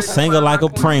here, man. Single like a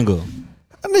Pringle.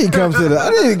 I need to come to I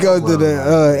need to go to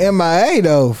the MIA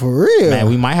though, for real. Man,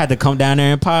 we might have to come down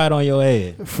there and pod on your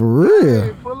head. For real.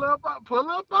 Hey, pull up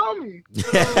on me.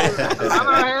 I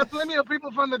done had plenty of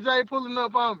people from the J pulling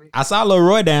up on me. I saw Lil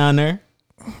Roy down there.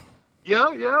 Yeah,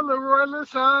 Leroy, Lil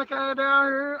Sean came down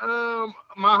here.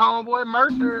 My homeboy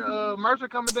Mercer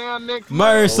coming down next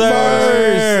Mercer.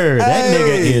 That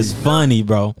nigga is funny,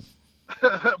 bro.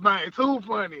 month. Man, too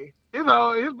funny. His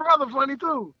brother funny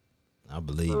too. I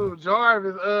believe. Ooh,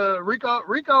 Jarvis,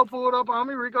 Rico pulled up on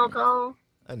me. Rico Cole.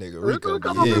 That nigga Rico.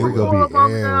 Couple Yeah, people Rico pulled be up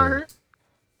on me down everywhere.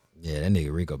 here. Yeah, that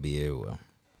nigga Rico be everywhere.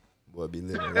 Boy, be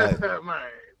living life. Man,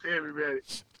 tell everybody.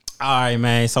 All right,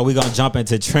 man. So we're gonna jump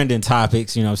into trending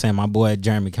topics. You know what I'm saying? My boy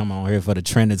Jeremy come on here for the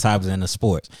trending topics in the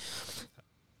sports.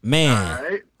 Man, All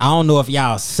right. I don't know if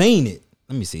y'all seen it.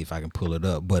 Let me see if I can pull it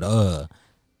up. But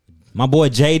my boy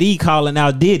JD calling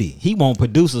out Diddy. He won't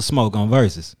produce a smoke on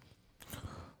Versus.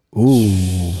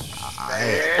 Ooh.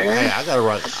 Hey, I gotta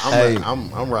rock.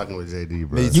 I'm rocking with JD,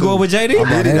 bro. You going with JD?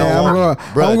 Diddy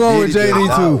I'm going with Diddy JD did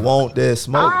not too. Want that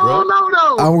smoke, I bro? don't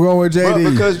know though. I'm going with JD.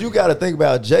 Bro, because you got to think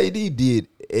about JD did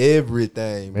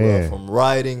everything, bro, Man. from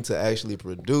writing to actually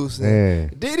producing.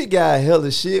 Man. Diddy got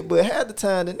hella shit, but half the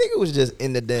time the nigga was just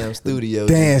in the damn studio,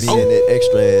 Dancing. just being that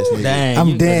extra ass nigga. Dang, I'm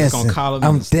you dancing. Gonna call him in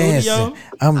I'm the studio? dancing.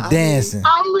 I'm dancing.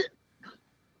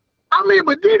 I mean,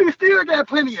 but Diddy still got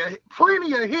plenty of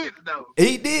hits though.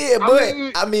 He did,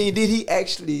 I but mean- did he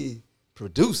actually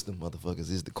produce the motherfuckers?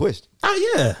 Is the question.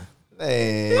 Oh yeah.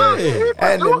 Man, Yeah.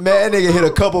 and the man nigga hit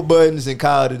a couple buttons and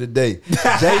called it a day.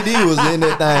 JD was in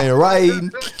that thing writing,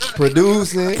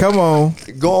 producing, Come on.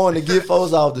 going to get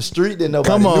folks off the street that nobody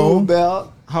Come knew on.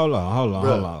 about. Hold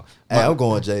on. Hey, I'm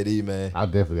going JD, man. I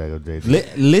definitely gotta go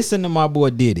JD. Listen to my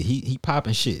boy Diddy. He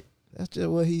popping shit. That's just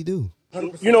what he do.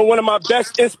 You know, one of my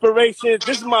best inspirations.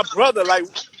 This is my brother. Like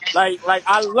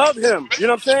I love him. You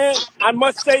know what I'm saying? I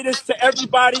must say this to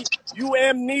everybody. You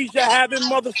amnesia having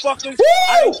motherfuckers.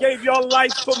 I done gave your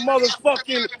life for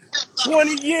motherfucking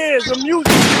 20 years of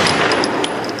music.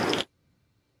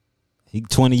 He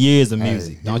 20 years of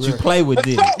music. Don't you play with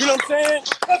Diddy. You know what I'm saying?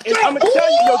 And I'm gonna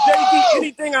tell you, yo, JD,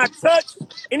 anything I touched,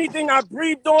 anything I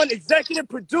breathed on, executive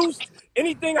produced,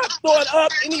 anything I thought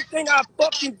up, anything I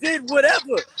fucking did,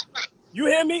 whatever. You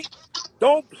hear me?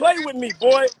 Don't play with me,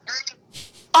 boy.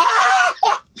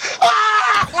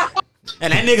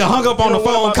 And that nigga hung up on the One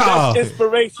of phone my call. best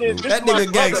inspirations. This That is my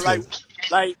nigga brother. gangster.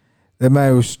 Like That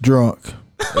man was drunk.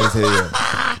 As hell.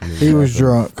 He was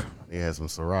drunk. He had some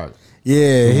Ciroc.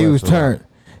 Yeah, he was Ciroc. turned.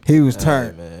 He was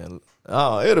turned. Man.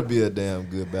 Oh, it'll be a damn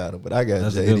good battle, but I got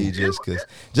That's a good JD one.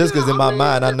 just cause in my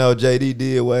mind I know JD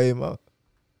did way more.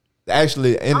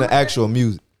 Actually, in the actual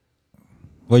music.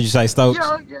 What'd you say, Stokes?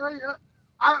 Yeah.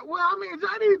 I mean,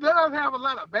 JD does have a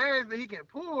lot of bags that he can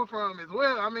pull from as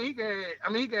well. I mean, he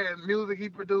got music he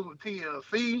produced with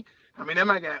TLC. I mean, that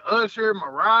might got Usher,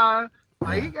 Mariah.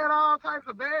 Like, he got all types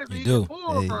of bags that he do. can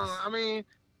pull Hey. from. I mean,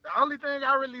 the only thing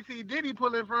I really see Diddy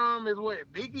pulling from is what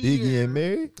Biggie and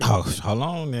Mary. Oh, hold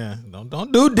on now.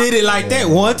 Don't do Diddy like that.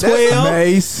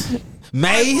 112.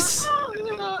 Mace.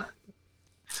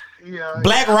 Yeah,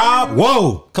 Black Rob.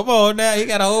 Whoa. Come on now. He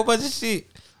got a whole bunch of shit.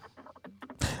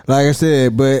 Like I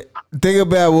said, but think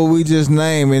about what we just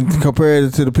named and compare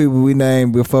it to the people we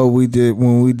named before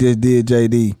when we just did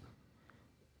JD.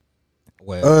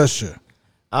 Well, Usher.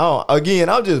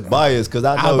 I'm just biased because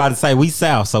I know. I was about to say we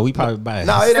South, so we probably biased.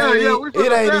 No, it ain't, Yeah, we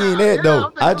it ain't even that Yeah, though.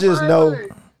 I'm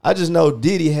thinking I just know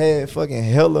Diddy had fucking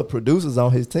hella producers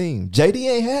on his team. JD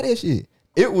ain't had that shit.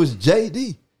 It was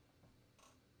JD.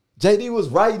 JD was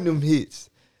writing them hits.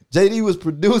 JD was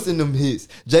producing them hits.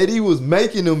 JD was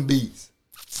making them beats.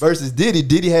 Versus Diddy.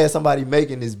 Diddy had somebody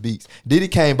making his beats. Diddy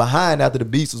came behind after the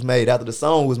beats was made, after the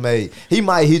song was made. He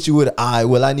might hit you with, all right,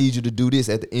 well, I need you to do this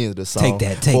at the end of the song.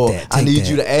 Take Or, that. I need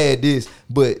you to add this.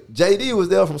 But JD was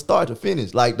there from start to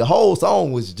finish. Like, the whole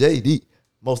song was JD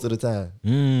most of the time.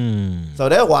 So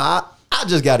that's why I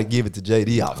just got to give it to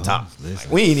JD off top. Like,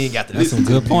 we ain't even got to That's listen some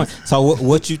to good the points. So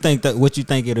what you think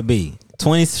it'll be?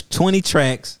 20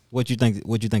 tracks. What you think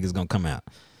is gonna come out?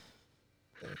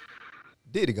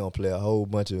 Diddy gonna play a whole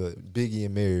bunch of Biggie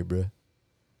and Mary, bro,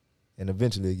 and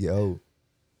eventually it get old.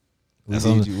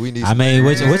 We need. I mean,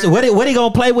 what he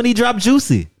gonna play when he drop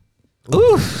Juicy?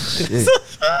 Ooh,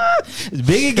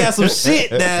 Biggie got some shit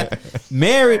now.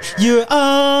 Mary, you're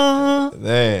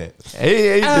man.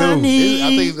 He do. I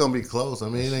think it's gonna be close. I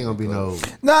mean, it ain't gonna be no.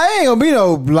 Nah, it ain't gonna be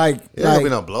no like. It ain't gonna be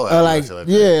no blowout. Like, like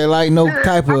yeah, like no Yeah,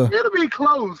 type of. It'll be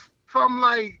close. Something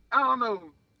like, I don't know.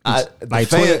 Like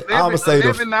fans, I'm gonna say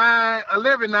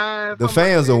 11-9. the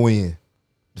fans will win.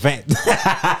 Fan.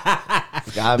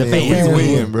 I The mean, fans we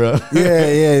win. win, bro.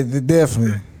 Yeah,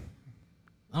 definitely.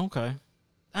 Okay,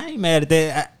 I ain't mad at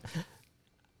that.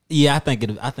 I think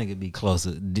it'd be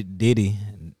closer. Diddy,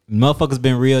 motherfuckers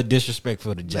been real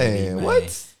disrespectful to JD. Man,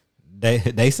 what?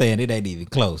 They saying it ain't even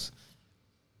close.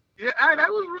 Yeah, that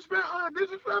was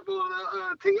disrespectful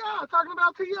to T.I. Talking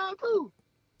about T.I. too.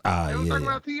 They was talking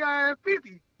about T.I. and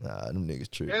 50. Nah, them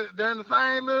niggas true. They're in the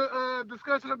same little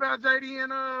discussion about JD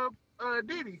and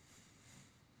Diddy.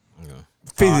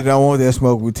 50 don't want that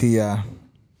smoke with T.I.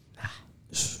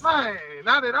 Man,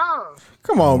 not at all.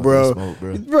 Come on, bro. Smoke,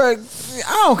 bro. Bro,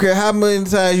 I don't care how many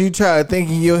times you try to think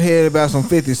in your head about some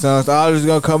 50 songs. All that's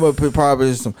gonna come up with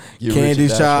probably some Get Candy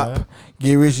Rich or Die Shop, Trying.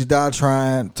 Get Rich or Die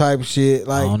Trying type shit. I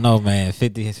Like, don't know, man.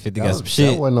 50 got some That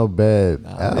shit. wasn't no bad.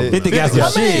 album. 50 got some I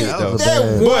mean, shit. That was that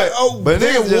bad. But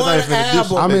that niggas just one ain't finna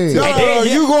album. I mean, No,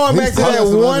 you going back to He that still got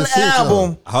some one other shit, though.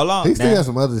 album. Hold on. He still now. got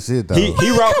some other shit though. He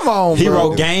wrote. Come on, He bro.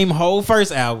 wrote Game whole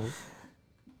first album.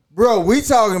 Bro, we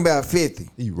talking about 50.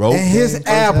 He wrote and his Game first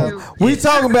album. We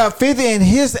talking about 50 and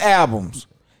his albums.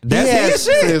 That's his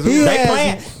shit.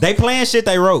 They playing shit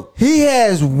they wrote. He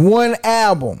has one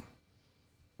album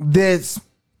that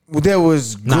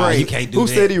was great. Nah, you can't do Who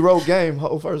that. said he wrote Game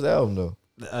whole first album though?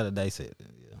 The other day said that.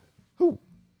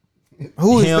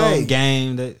 Who is Him, they?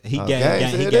 Game that he Oh, gave.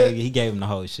 Game said that? He gave him the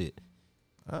whole shit.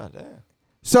 Oh damn.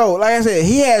 So, like I said,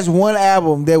 he has one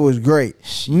album that was great.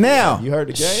 Now, You heard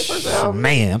the Game first album?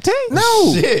 Man, I'm telling you.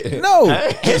 no, Shit. no.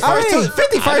 His I first mean, two,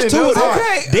 50 I first didn't two know was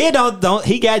that. hard. Then don't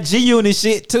he got G-Unit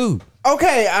shit too.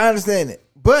 Okay, I understand it,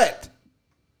 but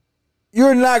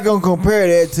you're not gonna compare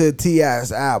that to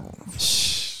T.I.'s album.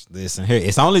 Listen here,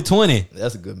 it's only 20.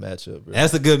 That's a good matchup, bro.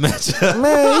 That's a good matchup.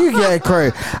 Man, you got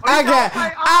crazy.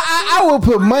 I will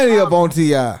put money up on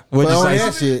T.I. What'd you on say?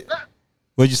 that shit.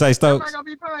 What'd you say, That Stokes?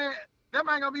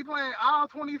 man gonna be playing all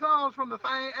 20 songs from the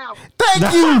same album.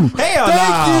 Thank you. Hell Thank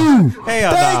nah. you.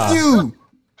 Hell Thank nah. you.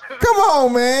 Come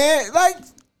on, man. Like,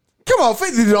 come on,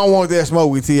 50 don't want that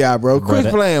smoke with T.I., bro. Quit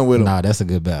playing with him. Nah, that's a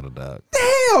good battle, dog.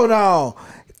 Hell no.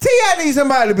 T.I. needs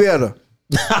somebody better.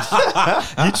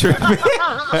 You tripping?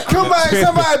 Come on,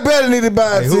 somebody better need to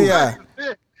buy T.I.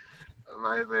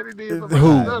 Man said he did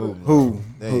Who?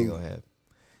 That ain't gonna happen.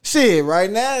 Shit, right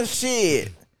now,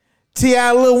 shit.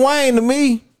 T.I. Lil Wayne to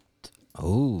me.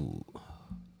 Ooh.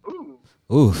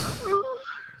 Oof.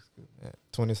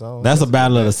 20 songs. That's a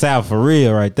battle of the South for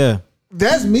real right there.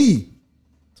 That's me.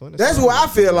 20 That's songs. what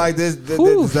I feel like that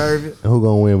deserve it. Who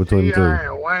gonna win between the two? T.I.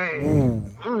 and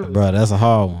Wayne. Bro, that's a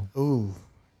hard one. Ooh.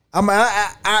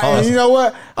 And you know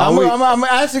what? I'm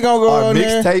actually gonna go Our on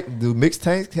there. mixtape, do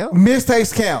mixtapes count?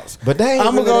 Mixtapes counts. But they ain't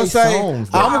I'm really gonna they say. songs,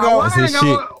 though. I'm gonna That's his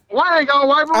shit. Wayne ain't gonna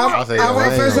wipe him I'm out. say I'm Wayne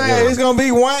first gonna saying get it. it's gonna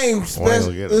be Wayne. Wayne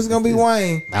get it. It's gonna be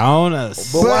Wayne. I don't know.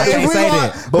 But I if can't we say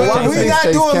want- that. But why But we mixtapes not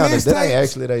doing count if that ain't mixtapes.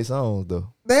 actually they songs though?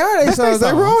 They are they That's songs.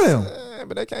 they They wrote them.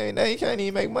 But they can't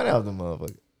even make money off them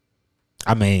motherfuckers.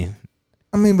 I mean,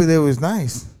 But it was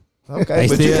nice. Okay, They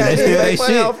but still- you can't they still even make ain't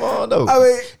money shit. off them though. I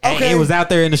mean, hey, okay, it was out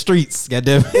there in the streets.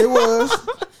 Goddamn. It was.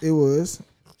 It was.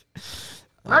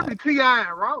 Maybe T.I.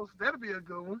 and Ross. That'll be a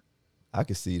good one. I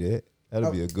can see that. That'll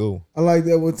be a good one. I like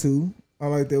that one too.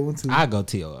 I go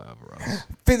T.O. Alvarez.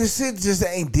 50 Cent just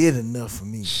ain't did enough for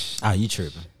me. Oh, you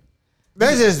tripping?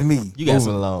 That's just me. You got Moving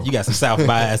some. along. You got some South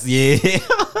bias. Yeah.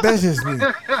 That's just me.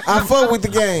 I fuck with the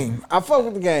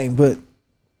game. But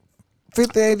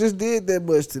 50 ain't just did that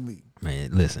much to me.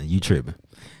 Man, listen, you tripping.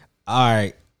 All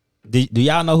right. Do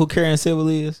y'all know who Karen Civil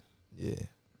is? Yeah.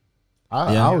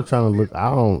 I was trying to look. I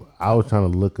was trying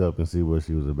to look up and see what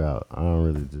she was about. I don't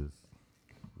really just.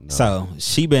 No. So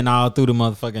she been all through the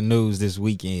motherfucking news this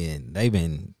weekend. They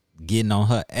been getting on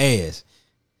her ass.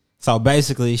 So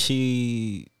basically,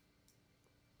 she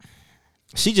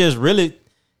just really,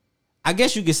 I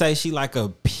guess you could say she like a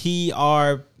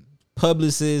PR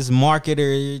publicist,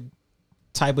 marketer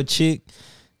type of chick.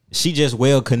 She just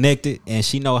well connected and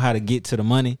she know how to get to the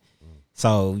money.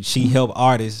 So she help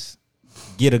artists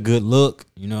get a good look,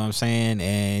 you know what I'm saying,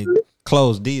 and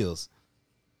close deals.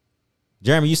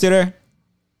 Jeremy, you still there?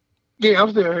 Yeah,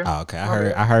 I'm still here. Oh, okay.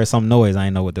 I heard some noise. I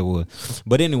didn't know what that was.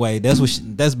 But anyway, that's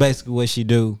basically what she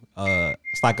do.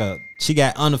 It's like she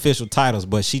got unofficial titles,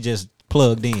 but she just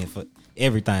plugged in for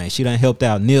everything. She done helped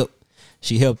out Nip.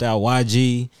 She helped out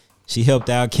YG. She helped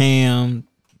out Cam,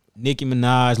 Nicki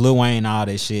Minaj, Lil Wayne, all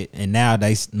that shit. And now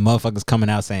they motherfuckers coming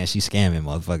out saying she's scamming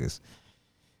motherfuckers.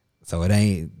 So it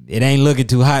ain't looking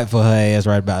too hot for her ass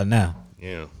right about now.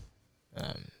 Yeah.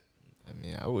 I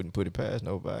mean, I wouldn't put it past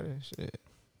nobody. Shit.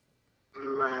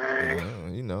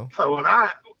 Man. You know. So when I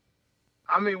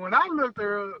looked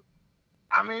her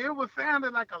up, it was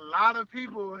sounding like a lot of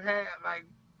people had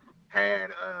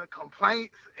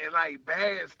complaints and like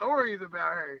bad stories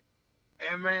about her.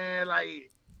 And man,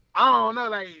 like, I don't know,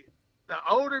 like the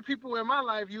older people in my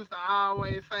life used to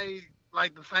always say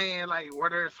like the saying, like, where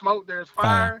there's smoke, there's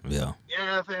fire. Yeah. You know what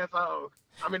I'm saying? So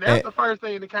that's the first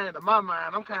thing that came to my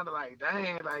mind. I'm kind of like,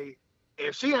 dang, like,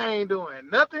 if she ain't doing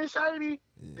nothing shady,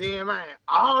 then man,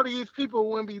 all these people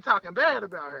wouldn't be talking bad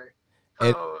about her.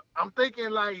 So I'm thinking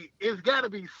like it's got to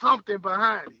be something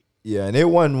behind it. Yeah, and it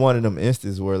wasn't one of them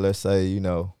instances where, let's say, you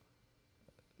know,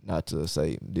 not to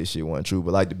say this shit wasn't true,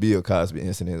 but like the Bill Cosby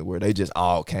incident where they just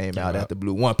all came out out the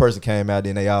blue. One person came out,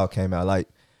 then they all came out. Like,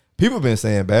 people been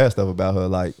saying bad stuff about her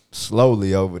like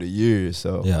slowly over the years.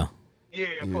 So yeah,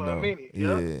 for a minute.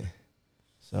 Yeah.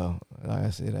 So like I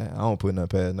said, I don't put nothing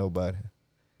past nobody.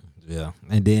 Yeah,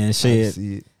 and then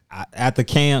shit. After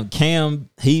Cam,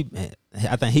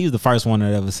 I think he was the first one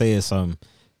that ever said something,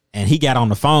 and he got on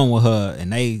the phone with her,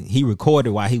 and he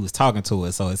recorded while he was talking to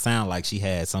her, so it sounded like she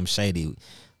had some shady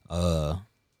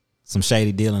some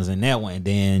shady dealings in that one. And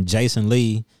then Jason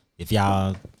Lee, if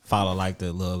y'all follow like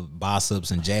the little Boss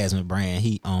Ups and Jasmine brand,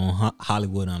 he on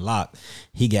Hollywood Unlocked.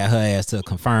 He got her ass to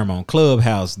confirm on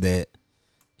Clubhouse that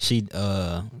she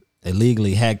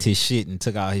illegally hacked his shit and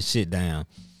took all his shit down.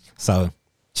 So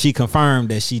she confirmed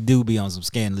that she do be on some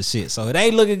scandalous shit. So it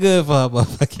ain't looking good for her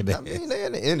motherfucking ass. I mean, they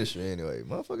in the industry anyway.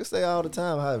 Motherfuckers say all the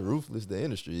time how ruthless the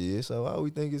industry is. So why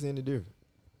we think it's any different?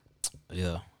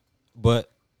 Yeah.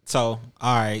 But so,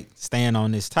 all right, staying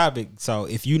on this topic. So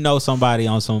if you know somebody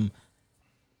on some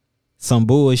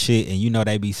bullshit and you know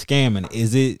they be scamming,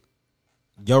 is it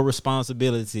your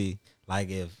responsibility? Like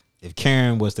if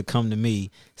Karen was to come to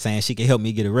me saying she can help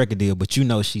me get a record deal, but you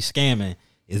know she's scamming,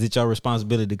 is it your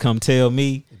responsibility to come tell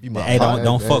me that, hey,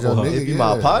 don't fuck with her? If you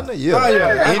my partner,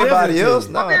 yeah. Anybody else,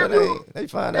 no, they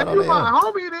find out on their own. If you my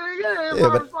homie, then yeah, it's my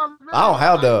responsibility. I don't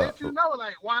have the. Let you know,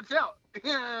 like, watch out.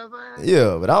 You know what I'm saying?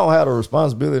 Yeah, but I don't have the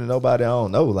responsibility to nobody I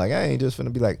don't know. Like, I ain't just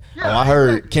finna be like, I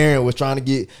heard Karen was trying to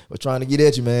get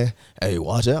at you, man. Hey,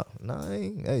 watch out. Nah, I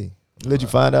ain't. Hey, let you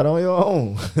find out on your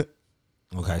own.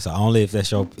 Okay, so only if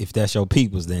that's your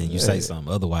peoples, then you say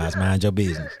something. Otherwise, mind your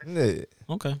business. Yeah. Yeah,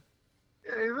 Okay.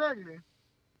 exactly.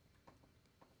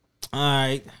 All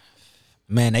right,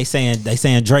 man. They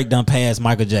saying Drake done passed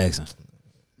Michael Jackson.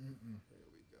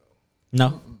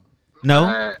 No.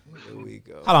 Here we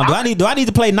go. Hold on. Do I need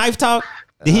to play Knife Talk?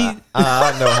 Did he?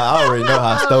 I already know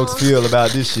how Stokes feel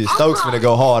about this shit. Stokes finna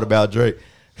go hard about Drake.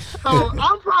 So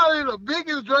I'm probably the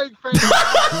biggest Drake fan.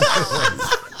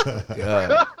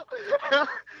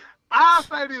 I'll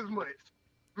say this much,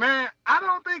 man. I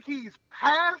don't think he's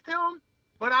past him.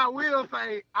 But I will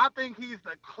say, I think he's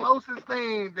the closest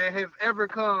thing that has ever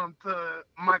come to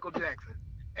Michael Jackson.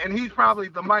 And he's probably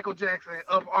the Michael Jackson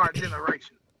of our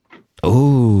generation.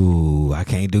 Ooh, I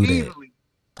can't do that.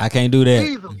 I can't do that.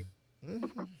 Easily.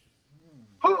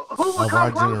 Who of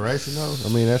our generation, though? I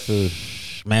mean, that's a...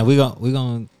 Man, we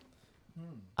gonna...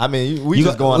 I mean, we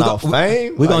just going off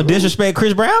fame? We gonna disrespect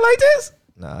Chris Brown like this?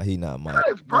 Nah, he not Mike.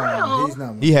 Chris Brown. He's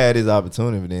not Mike. He had his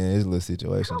opportunity, but then his little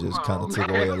situation just kind of took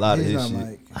away a lot of his shit.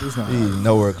 Mike. He's not He's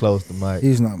nowhere close to Mike.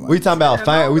 He's not Mike. We talking about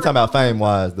fame. We talking about fame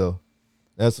wise though.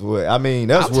 That's what I mean.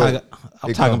 That's what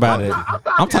I'm talking about it.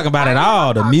 I'm talking about it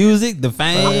all. The music, the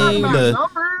fame, the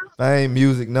fame,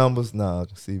 music, numbers. Nah,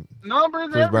 see,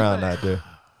 numbers. Chris Brown not there.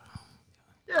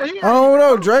 Yeah, I don't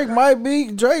know. Drake might be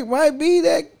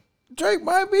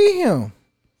him.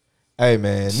 Hey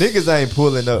man, niggas ain't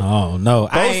pulling up. Oh no,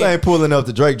 folks ain't pulling up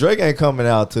to Drake. Drake ain't coming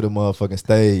out to the motherfucking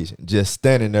stage, just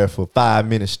standing there for 5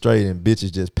 minutes straight, and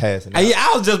bitches just passing out. Yeah,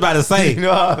 I was just about to say. You know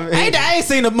what I mean? I ain't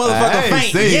seen the motherfucker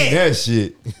faint yet. That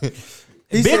shit.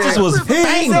 Bitches was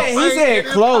fainting. He said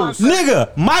close.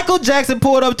 Nigga, Michael Jackson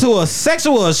pulled up to a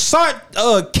sexual assault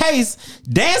case,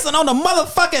 dancing on the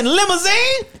motherfucking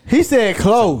limousine. He said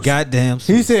close. Goddamn.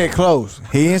 He said close.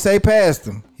 He didn't say past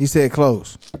him. He said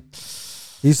close.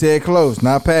 He said close,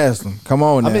 not past him. Come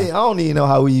on now. I mean, I don't even know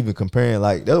how we even comparing.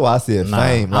 Like, that's why I said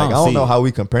fame. Like, I don't know how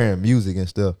we comparing music and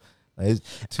stuff. Like, it's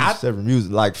two separate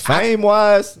music. Like, fame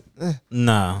wise,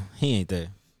 nah, he ain't there.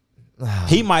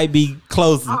 He might be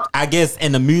close, I guess,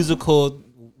 in the musical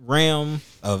realm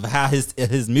of how his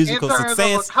musical in terms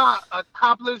success. Of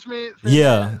accomplishments.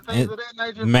 Yeah, things of that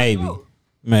nature.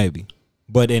 maybe.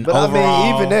 But I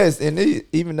overall, mean,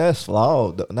 even that's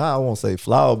flawed. Now I won't say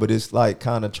flawed, but it's like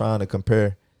kind of trying to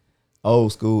compare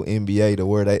old school NBA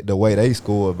to the way they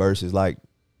score versus like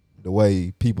the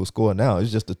way people score now.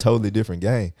 It's just a totally different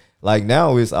game. Like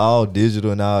now it's all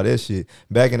digital and all that shit.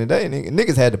 Back in the day,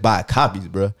 niggas had to buy copies,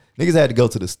 bro. Niggas had to go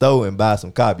to the store and buy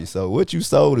some copies. So what you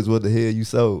sold is what the hell you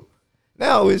sold.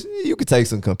 Now you could take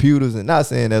some computers, and not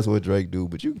saying that's what Drake do,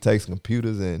 but you can take some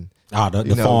computers and the farm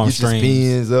get your strings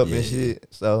spins up and shit.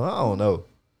 So I don't know.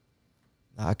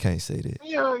 I can't say that.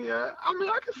 Yeah. I mean,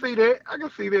 I can see that. I can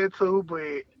see that too.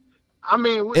 But I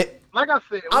mean, like I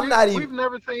said, we've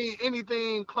never seen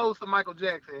anything close to Michael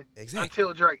Jackson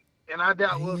until Drake, and I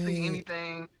doubt we'll see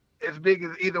anything as big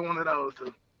as either one of those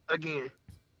two again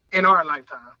in our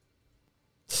lifetime.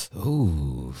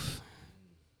 Ooh.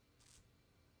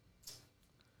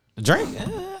 Drake.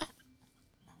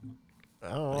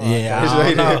 I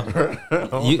don't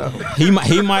know.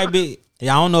 He might be.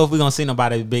 Yeah, I don't know if we're gonna see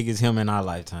nobody as big as him in our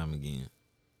lifetime again.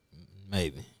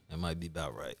 Maybe that might be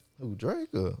about right. Who, Drake?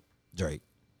 Drake.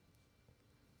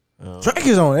 Drake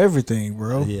is on everything,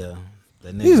 bro. Yeah,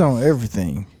 he's on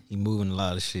everything. He moving a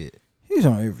lot of shit. He's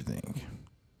on everything.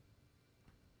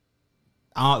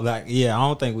 I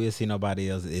don't think we'll see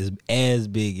nobody else as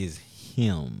big as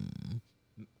him.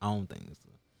 I don't think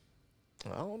so.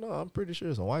 I don't know. I'm pretty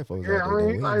sure some white folks Yeah, out there.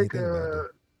 I mean, like,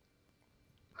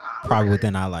 Probably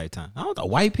within our lifetime. I don't know.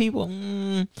 White people?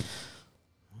 No.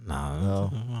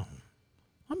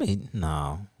 I mean, no.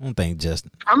 I don't think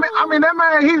Justin. I mean that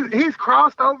man, he's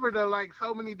crossed over to like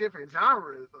so many different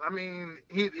genres. I mean,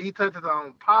 he touches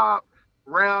on pop,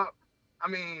 rap. I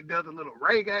mean, does a little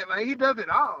reggae. Like he does it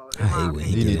all. I hate when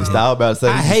he need to stop about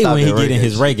saying. I hate when he get in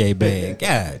his reggae bag.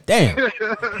 God damn.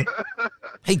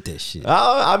 Hate that shit.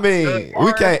 I mean,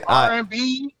 we can't.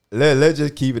 R&B. Let's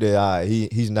just keep it at all right.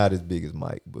 He's not as big as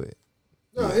Mike, but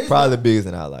probably the biggest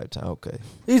in our lifetime. Okay.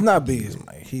 He's not big as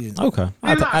Mike. He's okay.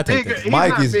 I take that.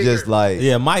 Mike is just like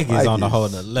Mike is on the whole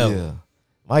other level. Yeah.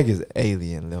 Mike is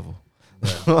alien level.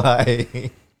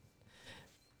 Like,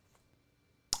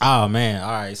 oh man.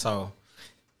 All right. So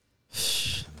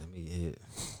let me hit.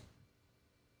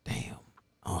 Damn.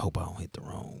 I hope I don't hit the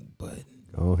wrong button.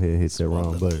 Go ahead, hit that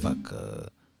wrong button. Fuck.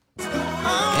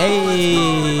 Hey.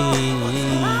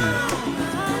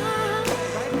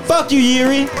 Fuck you,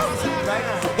 Yuri.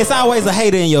 It's always a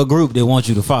hater in your group that wants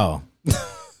you to fall.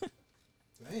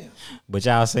 Damn. But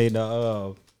y'all say the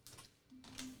oh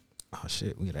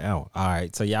shit, we got an hour. All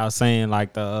right, so y'all saying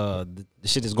like the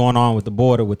shit is going on with the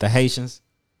border with the Haitians.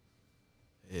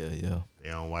 Yeah. They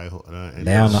on white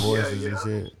they on the horses and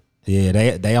shit.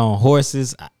 Yeah, they on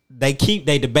horses. They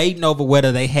debating over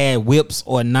whether they had whips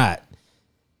or not.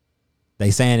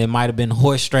 They saying it might have been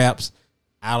horse straps.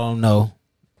 I don't know.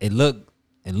 It looked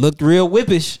real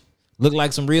whippish. Looked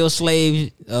like some real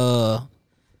slave. What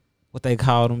they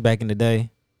called them back in the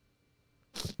day.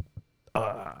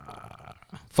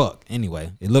 Fuck.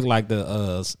 Anyway, it looked like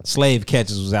the slave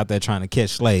catchers was out there trying to catch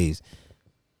slaves.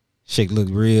 Shit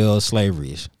looked real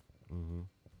slaverish. Mm-hmm.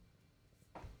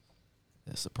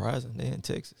 That's surprising. They in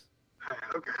Texas.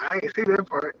 Okay, I ain't see that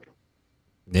part.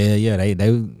 Yeah, they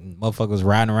motherfuckers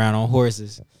riding around on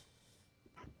horses,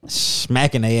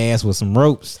 smacking their ass with some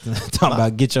ropes, talking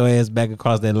about get your ass back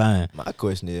across that line. My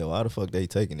question is, why the fuck they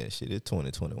taking that shit? It's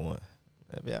 2021.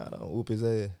 Maybe I don't whoop his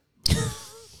ass.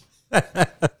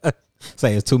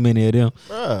 Say it's too many of them.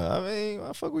 Bruh, I mean, why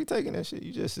the fuck we taking that shit?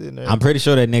 You just sitting there. I'm pretty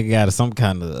sure that nigga got some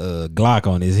kind of Glock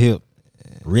on his hip,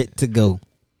 ready to go.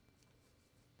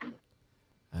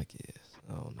 I guess.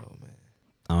 I don't know, man.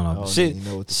 I don't know. I don't Shit even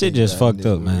know what to shit think just about fucked this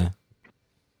up, world. man.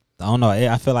 I don't know.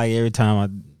 I feel like every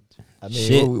time I mean,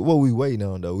 shit. what we waiting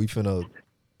on though? We finna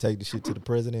take the shit to the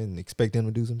president and expect him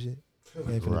to do some shit.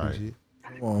 We ain't finna do shit.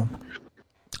 Come on.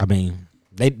 I mean,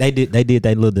 they did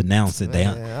that little announcement. They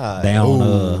on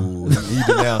he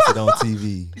denounced it on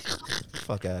TV.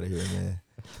 Fuck out of here, man.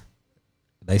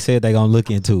 They said they gonna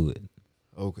look into it.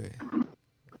 Okay.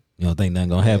 You don't think nothing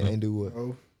gonna happen? And do what?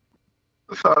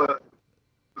 So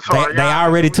They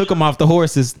already took them off the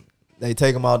horses. They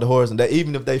take him off the horse, and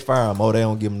even if they fire him, they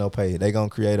don't give him no pay. They gonna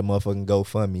create a motherfucking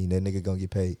GoFundMe, and that nigga gonna get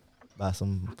paid by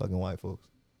some fucking white folks.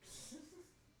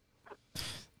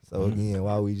 So again,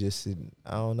 why we just sitting?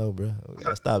 I don't know, bro. We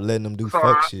gotta stop letting them do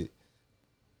fuck shit.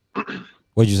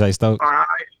 What'd you say, Stokes? All right.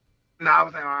 No, I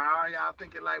was saying, all right, y'all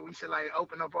thinking like we should like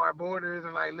open up our borders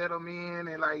and like let them in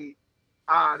and like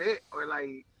all that, or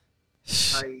like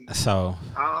So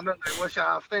I don't know, like what's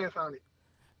y'all stance on it?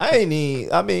 I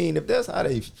mean, if that's how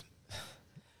they,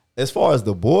 as far as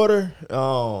the border,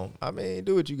 I mean,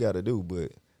 do what you gotta do,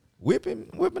 but whipping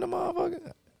a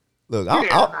motherfucker. Look,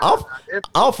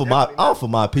 I'm for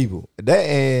my people.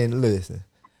 And listen,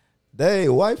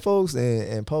 white folks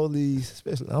and police,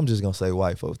 especially, I'm just gonna say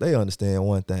white folks, they understand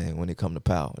one thing when it come to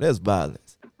power. That's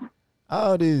violence.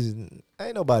 All this,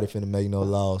 ain't nobody finna make no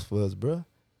laws for us, bro.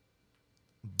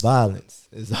 Violence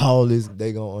is all this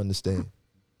they gonna understand.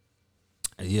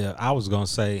 Yeah, I was gonna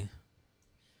say.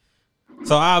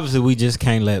 So obviously, we just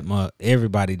can't let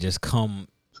everybody just come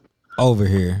over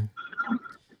here.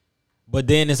 But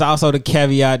then it's also the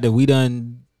caveat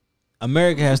that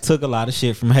America has took a lot of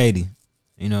shit from Haiti.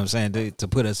 You know what I'm saying? To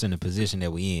put us in the position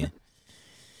that we in.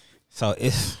 So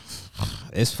it's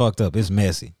fucked up. It's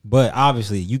messy. But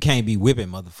obviously, you can't be whipping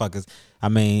motherfuckers. I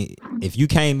mean, if you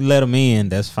can't let them in,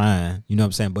 that's fine. You know what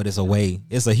I'm saying? But it's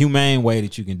a humane way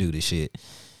that you can do this shit.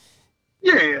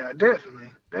 Yeah, definitely.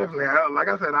 Like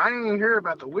I said, I ain't hear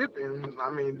about the whipping. I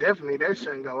mean, definitely that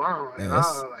shouldn't go on at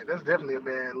all. Like that's definitely a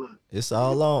bad look. It's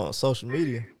all on social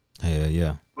media.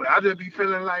 Yeah. But I just be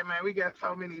feeling like, man, we got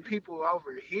so many people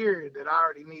over here that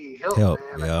already need help,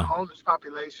 man. Like the homeless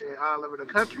population all over the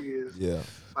country is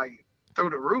like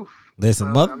through the roof.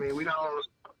 Listen, I mean, we don't.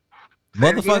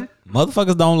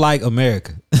 Motherfuckers don't like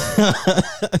America.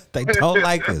 They don't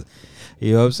like us.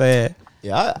 You know what I'm saying?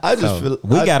 Yeah, I just feel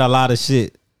we got a lot of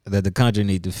shit that the country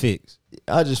need to fix.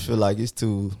 I just feel like it's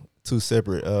two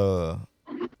separate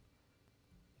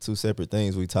two separate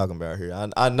things we talking about here.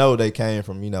 I know they came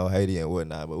from, Haiti and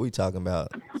whatnot, but we talking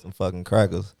about some fucking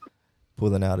crackers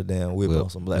pulling out a damn whip on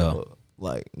some black folk.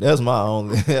 Like, that's my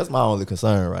only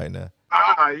concern right now.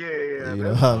 Yeah. You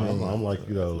know what I mean? I'm like,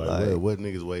 what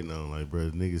niggas waiting on? Like,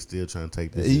 bro, niggas still trying to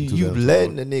take this. You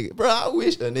letting the nigga, bro. I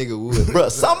wish a nigga would, bro.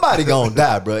 Somebody gonna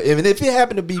die, bro. Even if it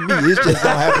happen to be me, it's just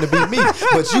gonna happen to be me.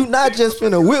 But you not just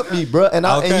finna whip me, bro. And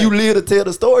and you live to tell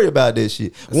the story about this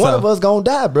shit. One of us gonna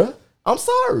die, bro. I'm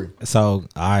sorry. So,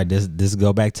 all right, this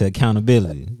go back to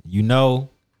accountability. You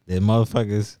know that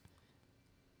motherfuckers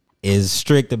is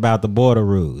strict about the border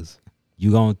rules.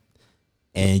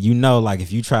 And like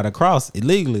if you try to cross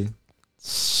illegally,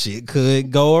 shit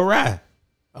could go awry.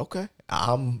 Okay,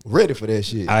 I'm ready for that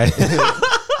shit.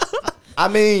 I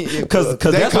mean, because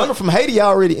they're coming from Haiti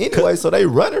already anyway, so they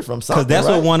running from something. Because that's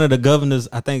what one of the governors,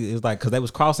 I think it was like, because they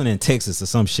was crossing in Texas or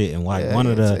some shit, and like one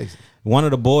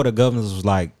of the border governors was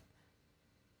like,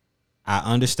 I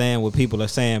understand what people are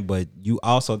saying, but you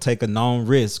also take a known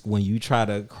risk when you try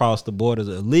to cross the borders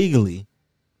illegally,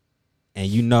 and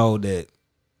you know that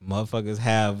motherfuckers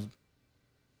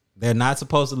they're not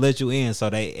supposed to let you in, so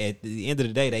they at the end of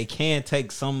the day they can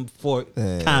take some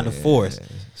kind of force,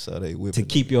 so they whip to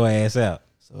keep your ass out.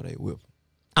 So they whip.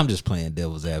 I'm just playing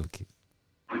devil's advocate.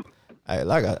 Hey,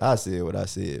 like I said what I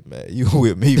said, man. You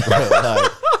with me, bro?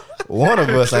 Like, one of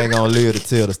us ain't gonna live to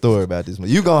tell the story about this.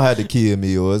 You gonna have to kill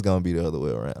me, or it's gonna be the other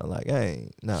way around. Like,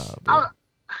 bro.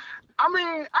 I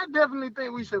mean, I definitely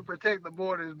think we should protect the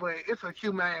borders, but it's a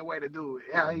humane way to do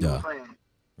it. How you saying?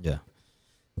 Yeah.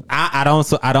 I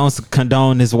don't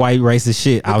condone this white racist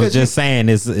shit. Because I was just saying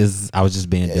I was just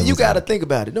being devil's you got to think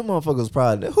about it. Them motherfuckers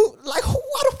probably where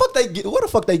the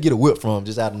fuck they get a whip from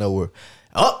just out of nowhere?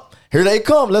 Oh, here they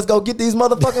come. Let's go get these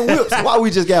motherfucking whips. Why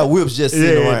we just got whips just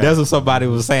sitting around? That's what somebody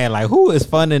was saying. Like, who is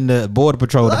funding the border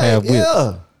patrol to have whips?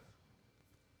 Yeah.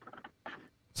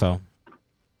 So,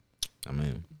 I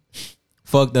mean,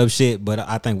 fucked up shit, but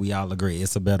I think we all agree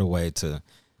it's a better way to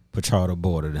patrol the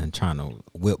border than trying to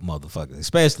whip motherfuckers,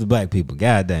 especially black people.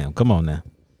 Goddamn, come on now.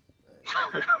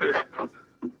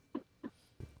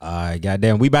 All right,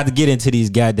 goddamn, we about to get into these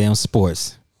goddamn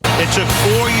sports. It took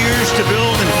 4 years to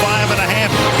build and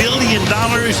 $5.5 billion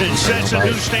and sets a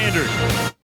new standard.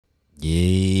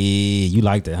 Yeah, you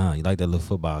like that, huh? You like that little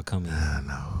football coming? I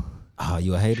know. Oh,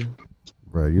 you a hater?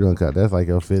 Bro, you don't cut. That's like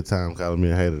your fifth time calling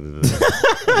me a hater today.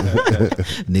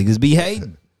 Niggas be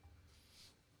hating.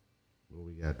 What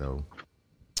we got though?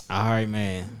 All right,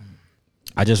 man.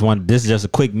 This is just a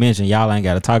quick mention. Y'all ain't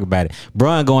got to talk about it.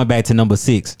 Bron going back to number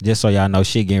 6, just so y'all know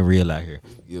shit getting real out here.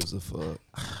 Gives a fuck.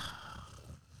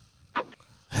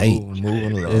 Hate.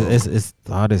 Moving along. It's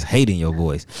all this hate in your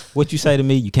voice. What you say to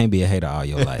me, you can't be a hater all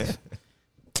your life.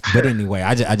 But anyway,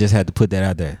 I just had to put that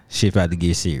out there. Shit about to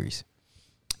get serious.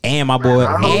 And my boy,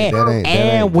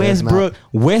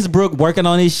 Westbrook working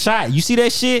on his shot. You see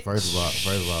that shit? First of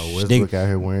all, Westbrook out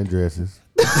here wearing dresses.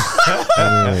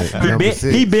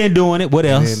 He been doing it. What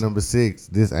else? And number 6,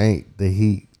 this ain't the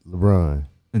Heat LeBron.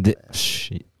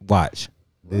 Watch.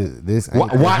 This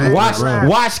ain't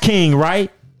watch King,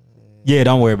 right? Yeah,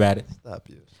 don't worry about it. Stop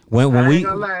you. When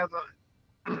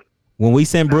we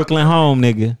send Brooklyn home,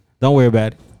 nigga, don't worry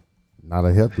about it. Not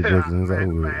a healthy Brooklyn.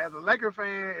 As a Laker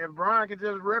fan, if Bron could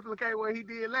just replicate what he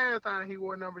did last time he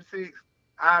wore number 6,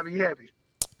 I'd be happy.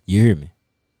 You hear me?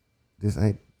 This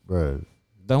ain't, bro.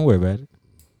 Don't worry about it.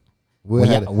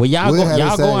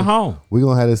 Y'all going home. We're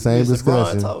going to have the same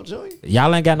discussion. Talk,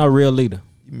 y'all ain't got no real leader.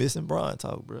 You missing Bron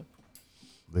talk, bro.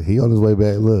 But he on his way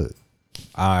back. Look.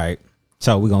 All right.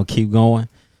 So we're going to keep going.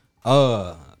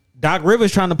 Doc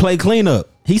Rivers trying to play cleanup.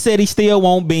 He said he still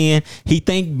want Ben. He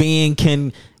think Ben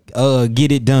can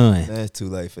get it done. That's too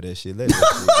late for that shit. Let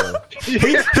that shit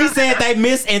go. he said they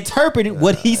misinterpreted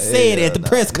what he said at the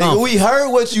press conference. Nigga, we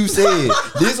heard what you said.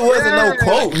 This wasn't no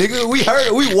quote, nigga. We heard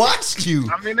it. We watched you.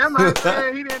 I mean, that might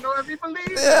say he didn't know if he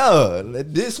believed it. Yeah,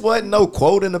 this wasn't no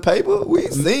quote in the paper. We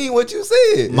seen what you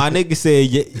said. My nigga said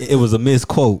it was a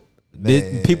misquote.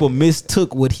 People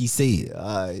mistook what he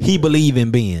said. He believe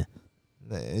in Ben.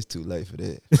 Man, it's too late for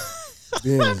that.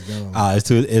 Ben is gone.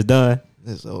 It's done.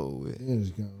 It's over with. Ben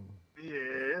is gone.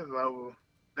 Yeah, it's over.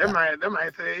 They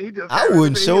might say he just. I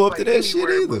wouldn't show up to that shit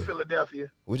either. Philadelphia.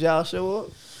 Would y'all show up?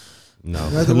 No.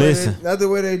 Not the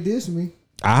way they diss me.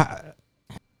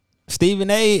 Stephen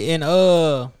A. and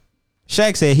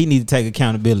Shaq said he need to take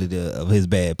accountability of his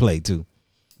bad play too.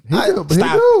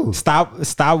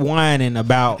 Stop whining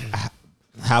about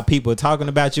how people are talking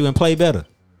about you and play better.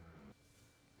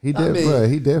 He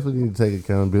definitely need to take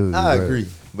accountability. I agree,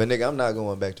 but nigga, I'm not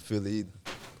going back to Philly either.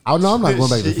 Oh no, I'm not going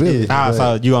back to Philly. Ah,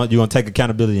 so you gonna take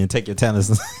accountability and take your talents.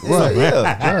 Right,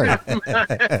 Yeah.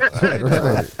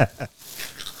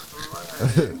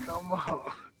 Come on.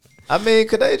 I mean,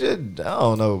 could they just? I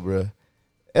don't know, bro.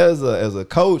 As a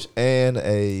coach and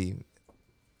a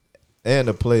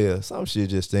player, some shit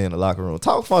just stay in the locker room.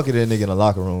 Talk funky to that nigga in the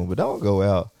locker room, but don't go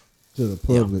out To the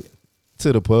public.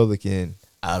 to the public and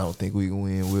I don't think we can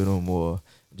win with him, or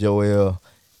Joel,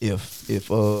 if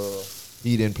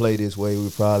he didn't play this way, we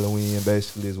probably win.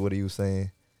 Basically, is what he was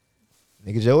saying.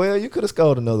 Nigga, Joel, you could have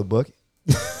scored another bucket.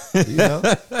 You know,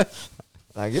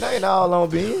 like it ain't all on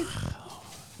Ben.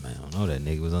 Man, I don't know, that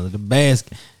nigga was under the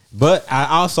basket. But I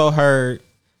also heard,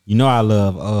 I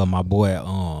love my boy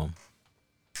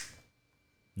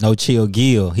No Chill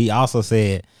Gill. He also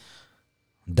said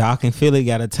Doc and Philly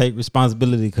got to take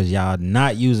responsibility because y'all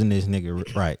not using this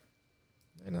nigga right.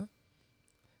 You know,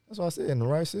 that's why I said in the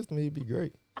right system he'd be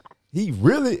great. He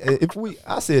really,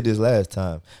 I said this last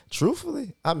time.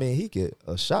 Truthfully, I mean,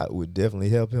 a shot would definitely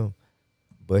help him,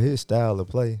 but his style of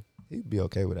play, he'd be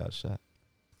okay without a shot.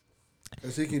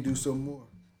 Cause he can do some more.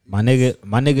 My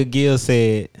nigga Gill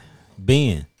said,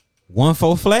 Ben,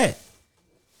 1-4 flat.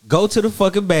 Go to the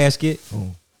fucking basket.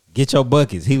 Get your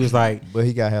buckets. He was like, but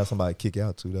he gotta have somebody kick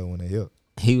out too though when they help.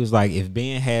 He was like, if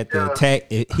Ben had the attack,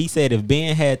 he said if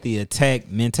Ben had the attack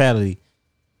mentality,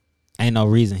 ain't no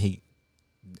reason he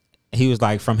was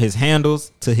like, from his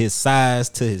handles to his size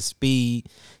to his speed,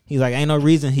 he's like, ain't no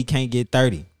reason he can't get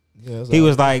 30. Yeah, he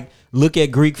was like, look at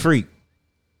Greek Freak.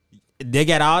 They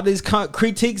got all these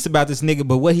critiques about this nigga,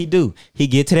 but what he do? He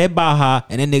get to that Baja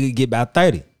and that nigga get about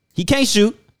 30. He can't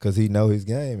shoot. Because he know his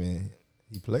game and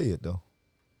he play it though.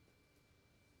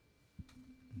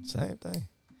 Same thing.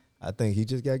 I think he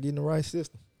just got to get in the right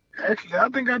system. Actually, I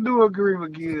think I do agree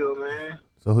with Gil, man.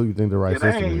 So who you think the right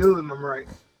They system ain't is? using them right.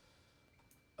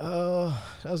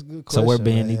 That's a good question. So where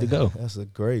Ben man. need to go? That's a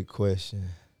great question.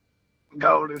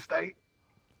 Golden State.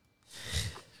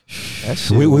 That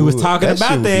shit We was would- talking that shit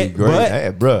about would be that, great. but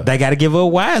Hey, bruh. they got to give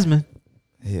up Wiseman.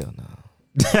 Hell no.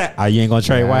 Oh, you ain't gonna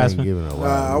trade I ain't Wiseman? giving a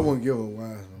Nah, I wouldn't give a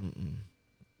Wiseman.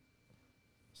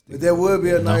 But that would be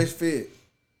a nice fit.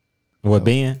 What,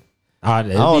 Ben? Oh, I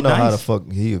don't know how the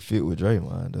fuck he would fit with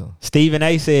Draymond though. Stephen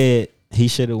A said he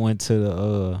should have went to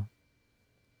the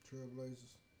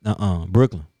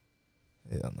Brooklyn.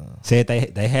 Hell no. Said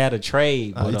they had a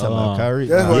trade. Oh, but, you talking about Kyrie?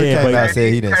 That's Nah, what he came came out out and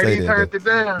said he didn't say KD that. turned though. it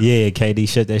down. Yeah, KD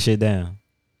shut that shit down.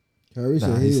 Kyrie Nah,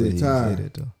 said he he said he didn't say retired.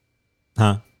 that though.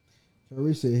 Huh?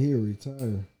 Kyrie said he'll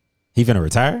retire. He finna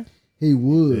retire? He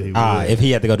would. If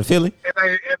he had to go to Philly? If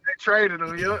they traded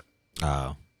him, yeah.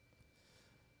 Oh.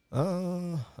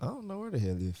 I don't know where the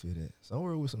hell he'll fit at.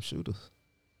 Somewhere with some shooters.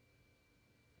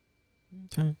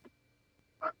 Okay.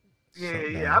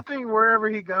 Yeah. I think wherever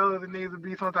he goes, it needs to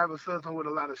be some type of system with a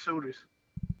lot of shooters.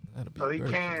 That'd be So he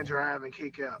great can for him. drive and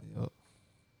kick out. Yup.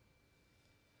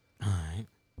 All right.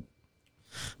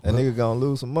 That nigga gonna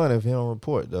lose some money if he don't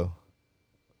report though.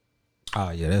 Oh,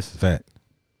 yeah, that's a fact.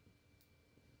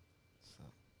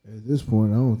 At this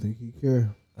point, I don't think he care.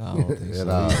 I don't think At so.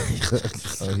 all.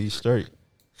 So he's straight.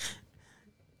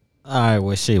 All right,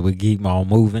 well, shit, we keep on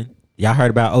moving. Y'all heard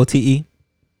about OTE?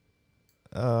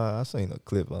 I seen a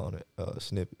clip on it,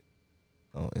 snippet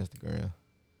on Instagram.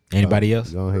 Anybody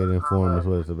else? Go ahead and inform us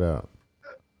what it's about.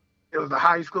 It was a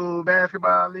high school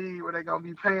basketball league where they gonna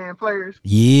be paying players.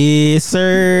 Yes,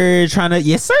 sir.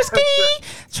 Yes, sir, ski.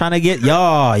 Trying to get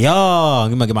y'all.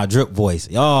 I'm gonna get my drip voice.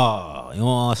 Y'all, you know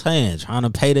what I'm saying? Trying to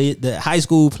pay the high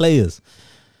school players.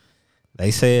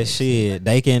 They said shit,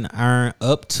 they can earn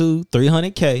up to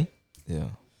 $300K. Yeah.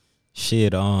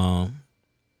 Shit, I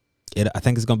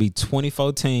think it's gonna be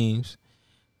 24 teams.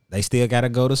 They still gotta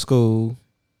go to school.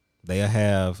 They'll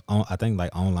have I think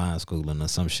like online schooling or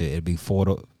some shit. It'd be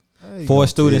four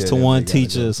students to one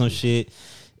teacher or some shit.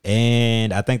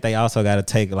 And I think they also gotta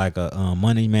take like a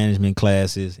money management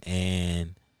classes,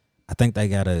 and I think they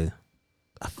gotta,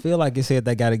 I feel like it said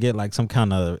they gotta get like some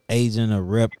kind of agent or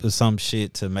rep or some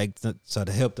shit to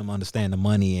to help them understand the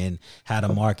money and how to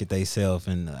market themselves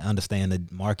and understand the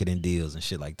marketing deals and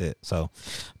shit like that. So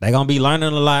they gonna be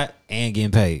learning a lot and getting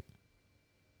paid.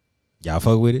 Y'all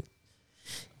fuck with it?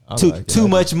 Too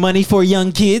much money for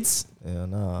young kids? Yeah,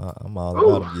 no, I'm all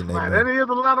Ooh, about them getting man, their that money. is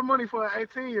a lot of money for an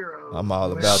 18-year-old. I'm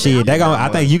all about Shit, I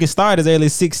think you can start as early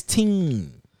as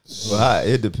 16. Well,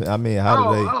 it depends. I mean,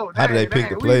 how do they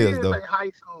pick the players though? High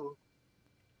school.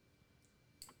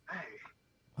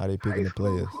 How they picking the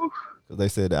players? Because they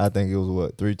said I think it was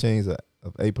what 3 teams of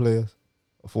 8 players,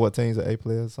 or 4 teams of 8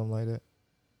 players, something like that.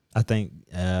 I think.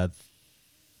 Let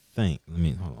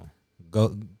me hold on.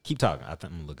 Go keep talking. I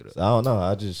think I'm gonna look it up. So I don't know.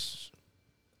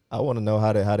 I want to know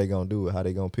how they gonna do it. How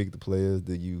they gonna pick the players?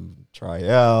 Do you try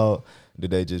out? Do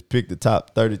they just pick the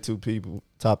top 32 people,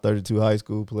 top 32 high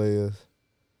school players?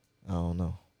 I don't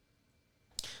know.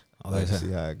 Let's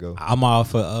see how it go. I'm all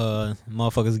for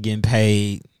motherfuckers getting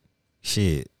paid.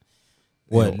 Shit.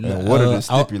 What? And what are the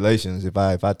stipulations? If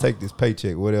I take this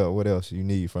paycheck, what else you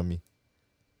need from me?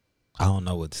 I don't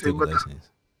know what the stipulation is,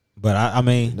 but I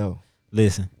mean, no.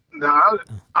 Listen. No,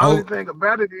 I only think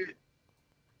about it is.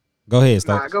 Go ahead,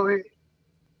 Nah, Stokes. go ahead.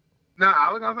 Nah,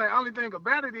 I was gonna say only thing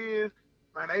about it is,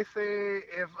 like they said,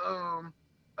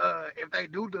 if they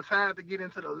do decide to get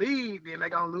into the league, then they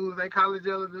gonna lose their college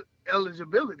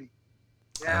eligibility.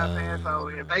 You know what I'm saying? So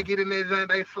if they get in there and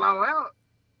they slow out,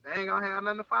 they ain't gonna have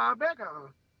nothing to fall back on.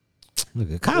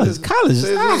 Look at college.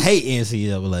 I hate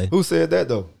NCAA. Who said that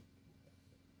though?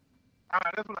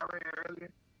 That's what I read earlier.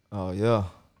 Oh yeah.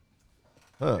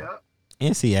 Huh. Yep.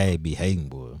 NCAA be hating,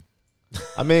 boy.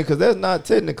 I mean, because that's not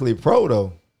technically pro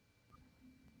though.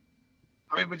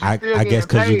 I mean, but I guess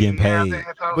because you're getting paid.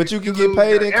 But you can get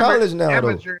paid in college now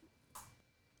though.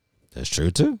 That's true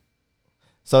too.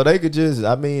 So they could just,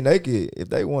 I mean, they could, if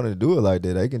they wanted to do it like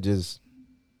that, they can just,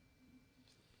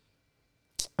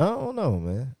 I don't know,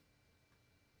 man.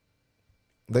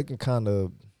 They can kind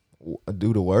of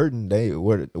do the wording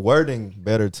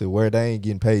better to where they ain't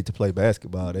getting paid to play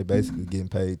basketball. They basically getting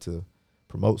paid to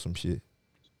promote some shit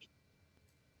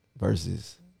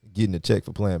versus getting a check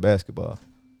for playing basketball.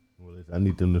 I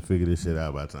need them to figure this shit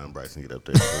out by the time Bryson get up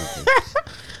there.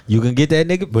 You can get that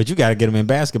nigga, but you got to get him in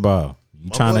basketball.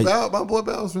 My boy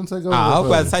Bell was finna take over. I was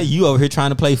about to say, you over here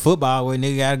trying to play football where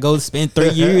nigga got to go spend 3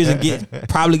 years and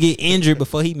probably get injured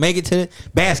before he make it to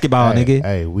basketball, nigga.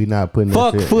 Hey, we not putting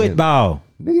fuck that shit football.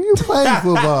 Nigga, you play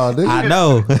football, nigga. I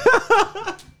know.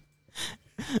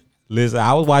 Listen,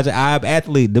 I was watching IB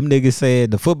Athlete. Them niggas said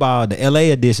the football, the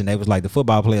LA edition, they was like, the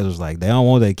football players was like, they don't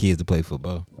want their kids to play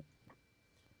football.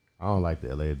 I don't like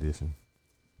the LA edition.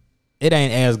 It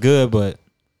ain't as good, but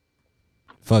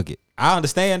fuck it. I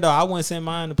understand though. I wouldn't send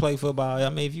mine to play football. I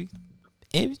mean, if you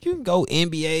can go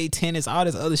NBA, tennis, all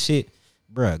this other shit,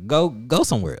 bruh, go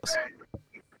somewhere else.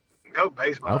 Go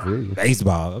baseball.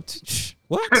 Baseball.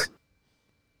 What?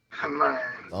 Man.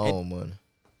 Oh, money.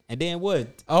 And then what?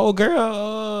 Oh,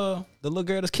 girl, the little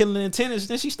girl that's killing in tennis.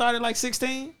 Then she started like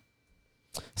 16.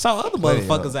 So other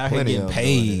motherfuckers out here getting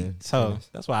paid. So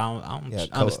that's why I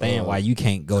don't understand why you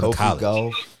can't go to college.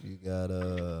 Golf. You got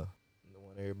the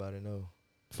one everybody know.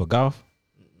 For golf?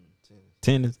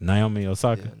 Tennis? Naomi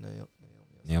Osaka? Yeah,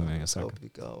 Naomi Osaka. Kobe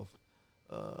golf.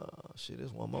 Shit,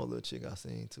 there's one more little chick I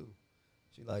seen too.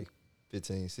 She like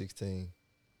 15, 16.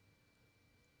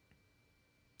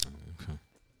 Okay.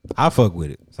 I fuck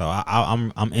with it. So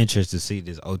I'm interested to see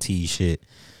this OT shit.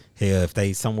 Hell, if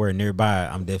they somewhere nearby,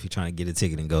 I'm definitely trying to get a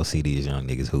ticket and go see these young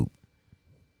niggas hoop.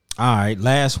 All right,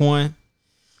 last one.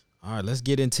 All right, let's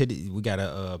get into we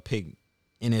gotta pick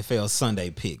NFL Sunday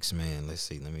picks, man. Let's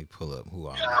see. Let me pull up who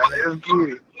are. Let's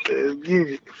get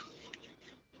it.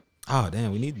 Oh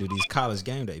damn, we need to do these college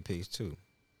game day picks too.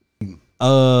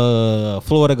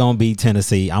 Florida gonna beat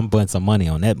Tennessee. I'm putting some money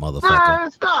on that motherfucker. Man,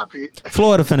 stop it.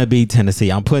 Florida finna beat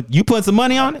Tennessee. You put some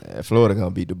money on it? Yeah, Florida gonna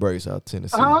beat the brakes out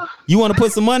Tennessee. You want to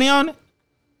put some money on it?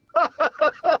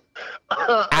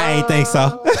 I ain't think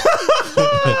so.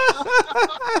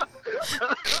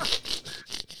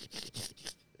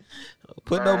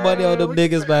 Put no money on them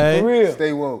niggas, man. For real.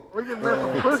 Stay woke. We can make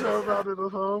some push-ups out of it or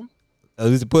something.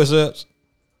 These push-ups.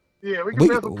 Yeah, we can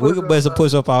make some We push-ups. can bet some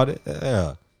push-up on it.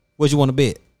 Yeah. What you want to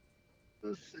bet?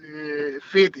 Let's see,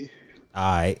 50.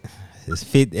 All right. It's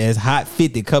 50. It's hot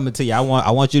 50 coming to you. I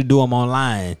want you to do them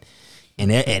online.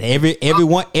 And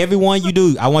everyone you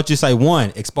do, I want you to say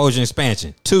 1, exposure and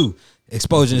expansion. 2,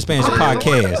 exposure and expansion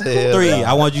podcast. 3,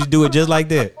 I want you to do it just like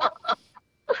that.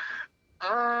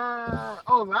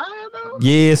 Online though?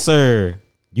 Yes, sir.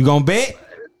 You gonna bet?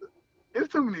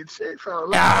 It's too many chicks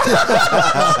online.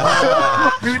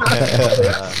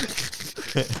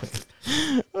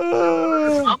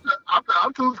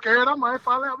 I'm too scared. I might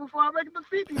fall out before I make it to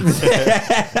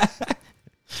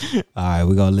 50. All right,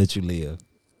 we're gonna let you live.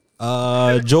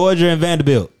 Georgia and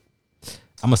Vanderbilt.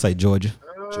 I'm gonna say Georgia.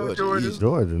 Georgia,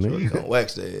 nigga. Gonna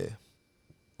wax their ass.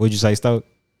 What'd you say, Stoke?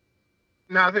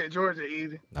 No, I think Georgia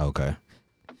easy. Okay.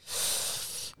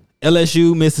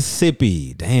 LSU,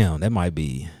 Mississippi. Damn, that might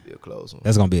be a close one.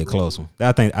 That's gonna be a close one.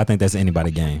 I think that's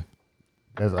anybody game.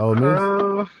 That's Ole Miss?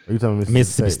 Are you talking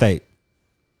Mississippi State?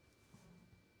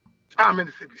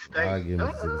 Mississippi State. I give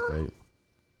Mississippi State.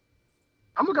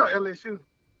 I'm gonna go LSU.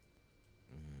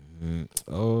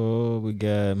 Oh, we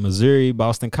got Missouri,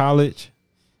 Boston College.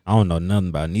 I don't know nothing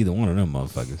about neither one of them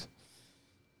motherfuckers.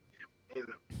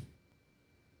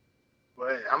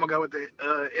 but I'm gonna go with the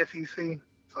SEC.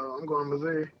 So I'm going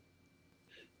Missouri.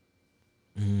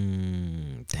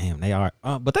 Damn, they are.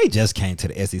 But they just came to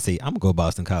the SEC. I'm gonna go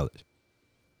Boston College.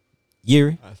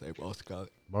 Yuri. I say Boston College.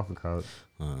 Boston College.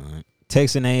 All right.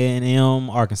 Texas A&M,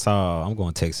 Arkansas. I'm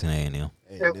going Texas A&M.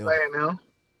 Texas A&M.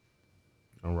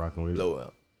 I'm rocking with Blow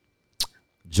out.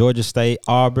 Georgia State,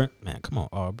 Auburn. Man, come on,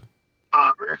 Auburn.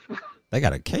 Auburn. They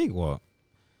got a cakewalk.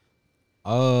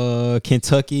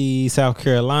 Kentucky, South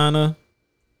Carolina.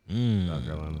 South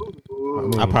Carolina.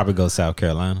 I'll probably go South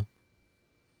Carolina.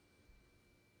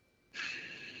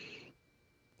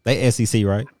 They SEC,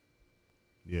 right?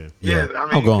 Yeah. Yeah, I I'm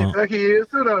mean, going. Kentucky is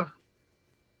too, though.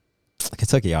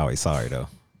 Kentucky always sorry, though.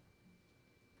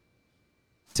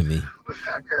 To me. But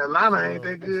South Carolina ain't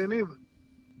that good either.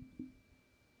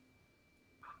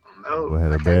 No, Well,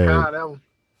 had I a can't bad- call that one.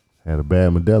 Had a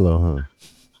bad Modelo, huh?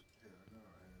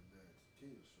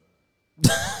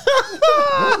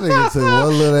 That nigga took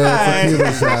one little ass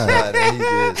tequila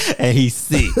shot. And he's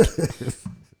sick.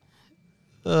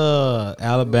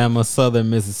 Alabama, Southern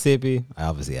Mississippi.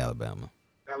 Obviously, Alabama.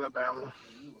 Alabama.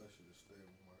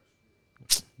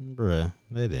 Bruh,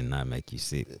 they did not make you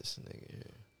sick. This nigga here.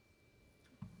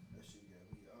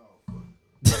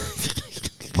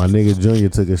 My nigga Junior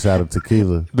took a shot of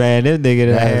tequila. Man, this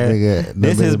nigga, That had, nigga-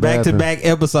 this them in is the back to back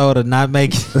episode of not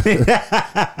making.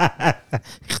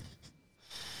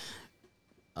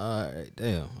 All right,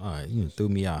 damn. All right, you threw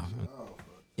me off.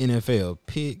 NFL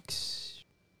picks.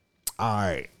 All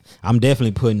right, I'm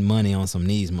definitely putting money on some of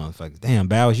these motherfuckers. Damn,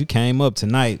 Bowers, you came up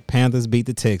tonight. Panthers beat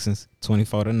the Texans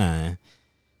 24-9.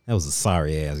 That was a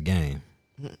sorry ass game.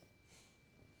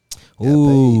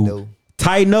 Ooh,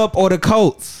 tighten up or the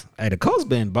Colts. Hey, the Colts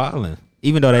been balling.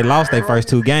 Even though they lost their first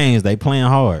two games, they playing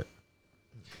hard.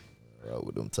 Right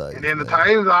with them Titans. And then the man.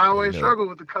 Titans always They struggle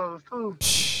with the Colts, too.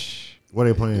 Where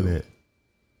they playing at?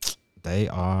 They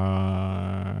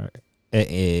are at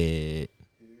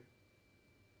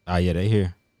oh yeah, they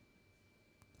here.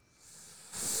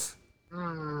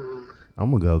 I'm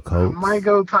gonna go I Colts. might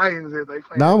go Titans if they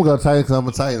play. No, I'm gonna go Titans because I'm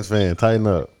a Titans fan. Tighten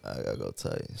up. I gotta go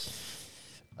Titans.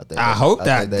 I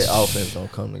think their offense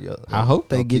don't come together. I hope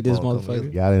they Don't get keep this on coming motherfucker.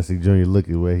 together. Y'all didn't see Junior look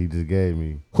at what he just gave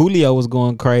me. Julio was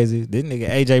going crazy. This nigga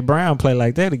AJ Brown play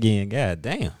like that again. God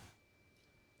damn.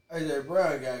 AJ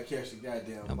Brown got to catch the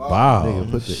goddamn ball. Ball.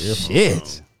 Nigga, put the earphones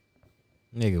Shit.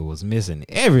 Nigga was missing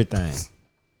everything.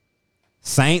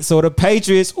 Saints or the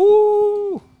Patriots.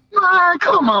 Ooh. Man,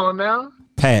 come on now.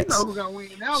 Pats. You know who gonna win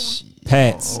that one?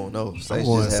 Pats. I don't know. I'm Saints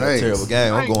going just had Saints. a terrible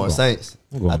game. I'm going Saints.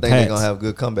 I'm going I think they're Pats. gonna have a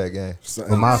good comeback game.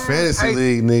 For my fantasy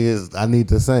league niggas, I need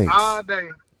the Saints. All day.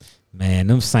 Man,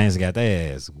 them Saints got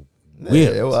their ass Yeah,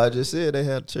 whipped. that's what I just said. They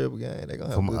had a terrible game. They're gonna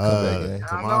have a good comeback game.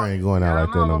 Kamara ain't going out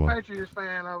like that no I'm a more. Patriots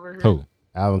fan over here. Who?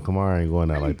 Alvin Kamara ain't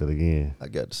going out like that again. I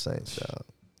got the Saints out.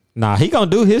 Nah, he gonna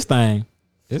do his thing.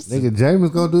 Nigga, James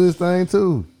gonna do his thing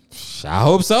too. I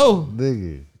hope so.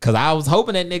 Nigga. Cause I was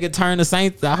hoping that nigga turned the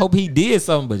Saints. I hope he did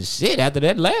something, but shit, after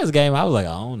that last game, I was like,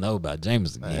 I don't know about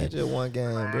James Man, again. just one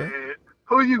game, bro.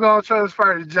 Who you gonna trust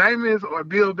first, Jameis or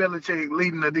Bill Belichick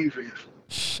leading the defense?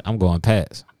 I'm going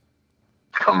Pats.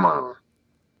 Come on.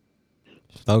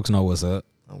 Stokes know what's up.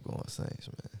 I'm going Saints,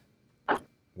 man.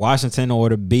 Washington or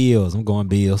the Bills. I'm going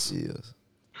Bills. Bills.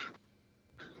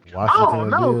 Washington don't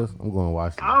know. Bills. I'm going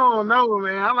Washington. I don't know,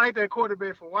 man. I like that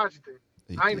quarterback for Washington.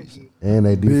 Heineke. And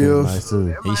they defense Bills. nice too.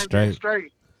 That might He's be straight.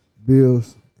 straight.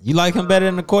 Bills. You like him better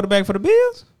than the quarterback for the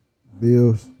Bills?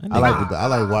 Bills. I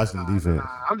like Washington defense.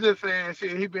 I'm just saying,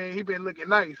 shit. He been looking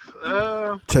nice.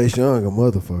 Chase Young, a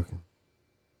motherfucker.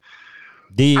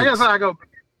 I guess I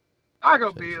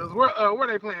go Bills. Where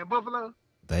they playing? Buffalo.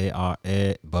 They are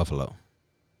at Buffalo.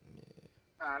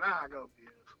 Nah, I go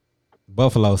Bills.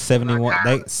 Buffalo 71.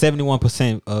 They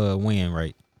 71% win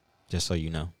rate. Just so you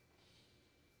know.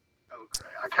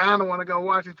 I kind of want to go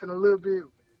Washington a little bit.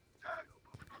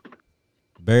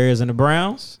 Bears and the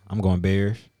Browns. I'm going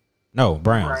Bears. No,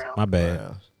 Browns. Browns. My bad.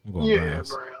 Browns. I'm going Yeah, Browns.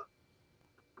 Brown.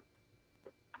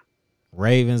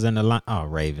 Ravens and the Lions. Oh,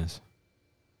 Ravens.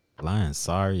 Lions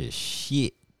sorry as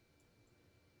shit.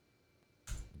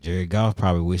 Jared Goff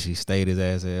probably wish he stayed his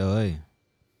ass at L.A.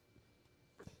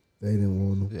 They didn't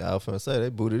want him. Yeah, I was finna say they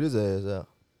booted his ass out.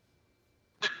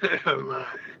 Man.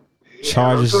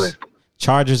 Chargers.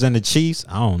 Chargers and the Chiefs.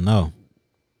 I don't know.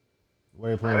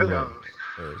 Where they playing at?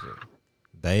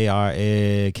 They are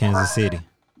at Kansas City.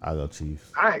 I go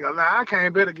Chiefs. I ain't gonna lie. I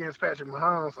can't bet against Patrick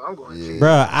Mahomes, so I'm going Chiefs.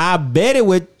 Bruh, I bet it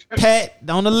with Pat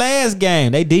on the last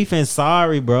game. They defense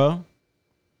sorry, bro.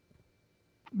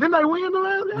 Didn't they win the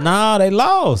last game? Nah, they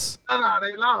lost. No,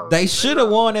 they lost. They should have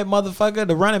won that motherfucker.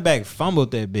 The running back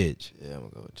fumbled that bitch. Yeah, I'm gonna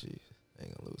go with Chiefs. They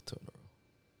ain't gonna lose 2 in a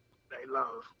row. They lost.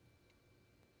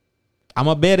 I'm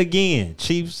going to bet again.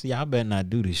 Chiefs, y'all better not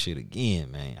do this shit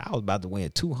again, man. I was about to win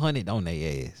 200 on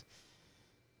their ass.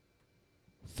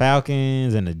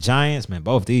 Falcons and the Giants, man,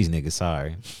 both these niggas,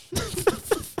 sorry.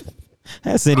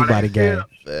 That's anybody game.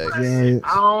 Giants.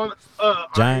 Are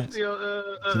Giants. you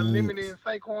still limiting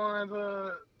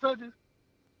Saquon's touches?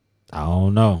 I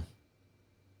don't know.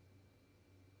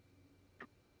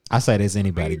 I say that's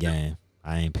anybody game.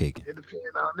 I ain't picking. It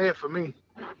depends on that for me.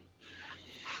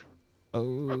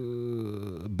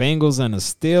 Bengals and the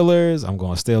Steelers. I'm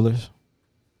going Steelers.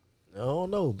 I don't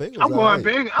know. Bengals. I'm going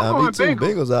Bengals. I'm going Bengals.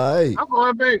 Bengals, all right. I'm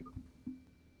going Bengals.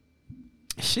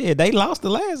 Shit, they lost the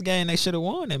last game. They should have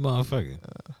won that motherfucker.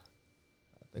 I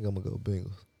think I'm gonna go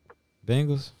Bengals.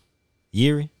 Bengals.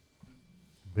 Yeri.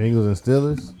 Bengals and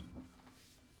Steelers.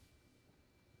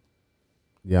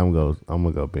 Yeah, I'm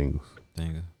gonna go Bengals.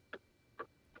 Bengals.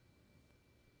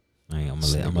 I'm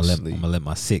gonna let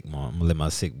my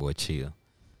sick boy chill.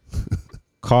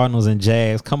 Cardinals and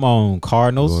Jags. Come on,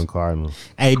 Cardinals. Going Cardinals.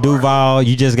 Hey, Duval,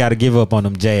 you just got to give up on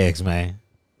them Jags, man.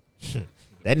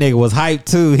 That nigga was hyped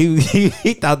too.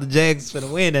 He thought the Jags was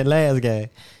finna win that last game.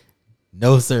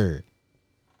 No, sir.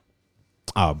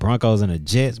 Oh, Broncos and the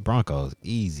Jets. Broncos,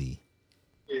 easy.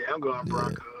 Yeah, I'm going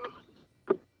Broncos.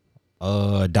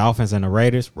 Dolphins and the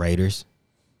Raiders. Raiders.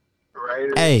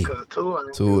 Hey,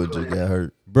 Tua just got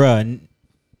hurt. Bruh,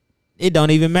 it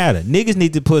don't even matter. Niggas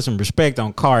need to put some respect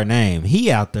on Carr's name.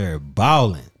 He out there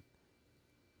balling.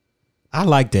 I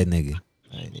like that nigga.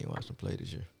 I ain't even watched him play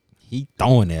this year. He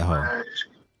throwing that hoe.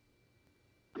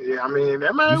 Yeah, I mean,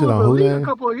 that man You said was on a who lead name? a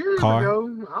couple of years Carr.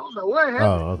 ago. I don't know what happened.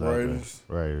 Oh, okay. Raiders.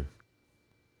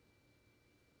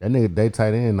 That nigga, they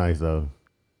tight end nice though.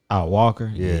 Oh,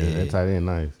 Walker. Yeah, that tight end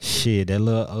nice. Shit, that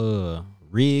little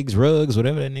Ruggs,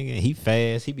 whatever that nigga. He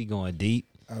fast. He be going deep.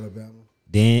 Alabama.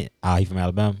 Then, he from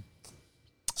Alabama.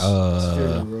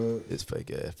 This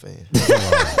fake ass fan.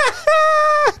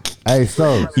 Hey,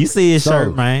 Stokes. You see his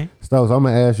shirt, man. Stokes, I'm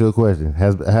gonna ask you a question.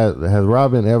 Has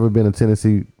Robin ever been a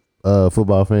Tennessee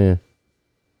football fan?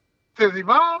 Tennessee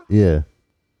Ball? Yeah.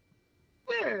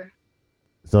 Yeah.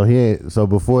 So he ain't. So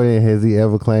before then, has he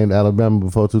ever claimed Alabama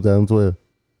before 2012?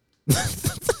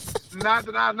 Not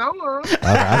that I know of.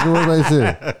 I just want to make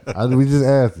sure. We just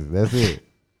asked it. That's it.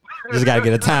 Just gotta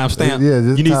get a timestamp. Yeah,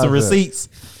 just you need some timestamp. receipts.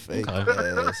 Fake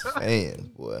ass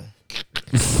fan, boy.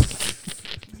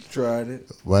 Tried it.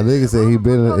 My nigga said he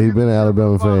been an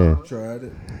Alabama fan. Tried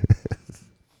it.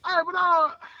 Hey, but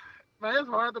man, it's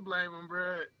hard to blame him,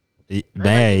 bro.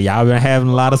 Man, y'all been having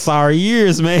a lot of sorry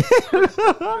years, man.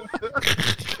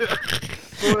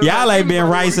 Y'all ain't been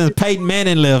right since Peyton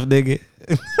Manning left, nigga.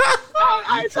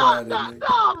 I thought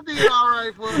did all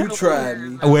right for You tried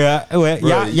me. Well,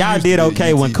 y'all did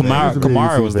okay when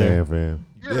Kamara was there. Fan.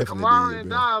 Yeah, Kamara and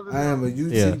Dobbs. I am a UT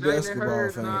Yeah. basketball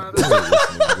fan.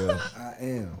 I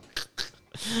am.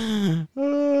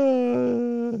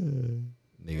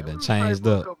 Nigga done changed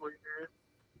up.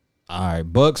 All right,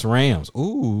 Bucks Rams.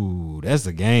 Ooh, that's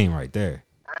the game right there.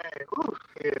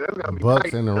 Yeah, that's The gonna be Bucks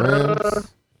tight. and the Rams.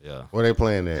 Yeah, Where they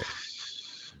playing at?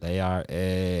 they are at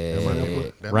That might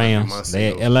be my Rams. They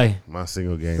at single- LA. My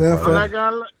single game. San probably. I'm not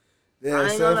gonna. Yeah, I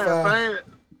ain't gonna Sapphire.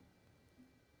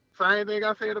 same thing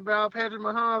I said about Patrick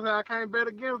Mahomes. I can't bet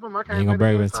against him. I You can't ain't gonna bet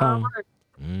brag against with Tom Tom.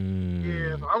 Brady.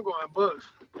 Yeah, so I'm going Bucks.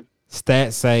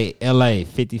 Stats say LA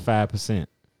 55%.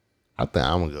 I think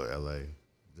I'm gonna go LA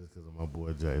just because of my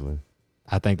boy Jalen.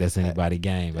 I think that's anybody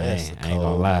game, man. That's I a ain't gonna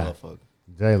cold lie. motherfucker.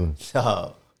 Jalen.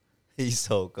 Oh, he's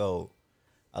so cold.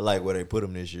 I like where they put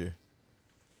him this year.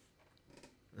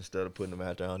 Instead of putting him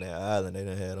out there on that island, they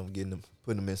done had him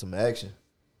putting him in some action.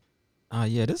 Oh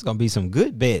yeah, this is gonna be some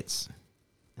good bets.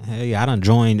 Hell yeah, I done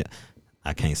joined.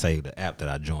 I can't say the app that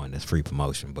I joined. That's free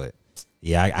promotion, but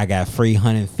yeah, I got free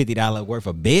 $150 worth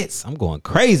of bets. I'm going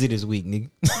crazy this week, nigga.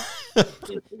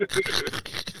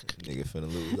 Nigga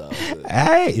finna lose all of it.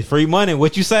 Hey, it's free money.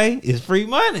 What you say? It's free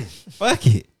money. Fuck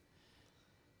it.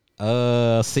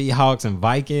 Seahawks and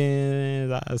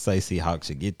Vikings. I say Seahawks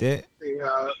should get that.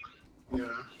 Yeah.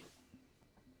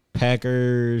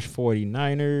 Packers,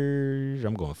 49ers.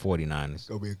 I'm going 49ers.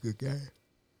 Gonna be a good game.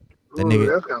 That Ooh,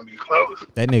 nigga- that's gonna be close.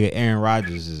 That nigga Aaron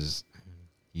Rodgers is,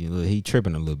 he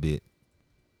tripping a little bit.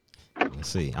 Let's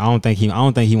see. I don't think he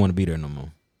want to be there no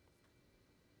more.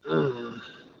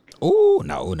 Ooh,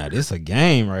 no, this a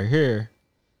game right here.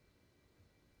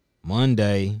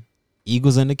 Monday,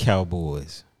 Eagles and the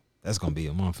Cowboys. That's gonna be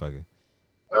a motherfucker.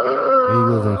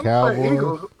 Eagles and I'm gonna say Cowboys?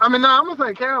 Eagles. I mean, no, I'm gonna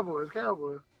say Cowboys.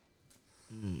 Cowboys.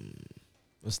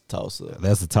 It's a toss up.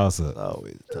 That's a toss up.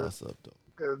 Always a toss up though.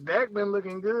 Cause Dak been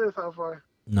looking good so far.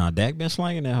 Nah, Dak been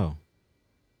slanging that hoe.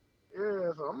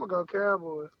 Yeah, so I'm gonna go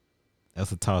Cowboys.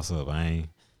 That's a toss up. I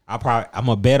I'm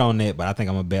gonna bet on that, but I think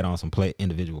I'm gonna bet on some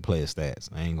individual player stats.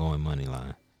 I ain't going money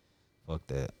line. Fuck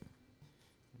that.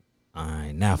 All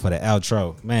right, now for the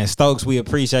outro, man. Stokes, we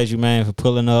appreciate you, man, for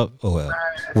pulling up.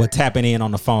 We're tapping in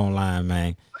on the phone line,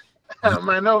 man.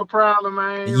 Man, no problem,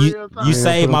 man. You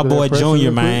saved my boy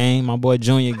Junior, man. My boy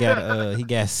Junior got he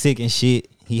got sick and shit.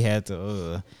 He had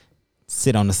to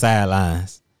sit on the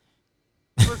sidelines.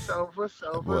 For sure.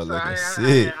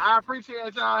 I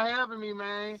appreciate y'all having me,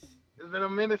 man. It's been a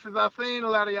minute since I've seen a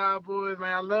lot of y'all boys,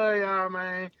 man. I love y'all,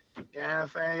 man. You know what I'm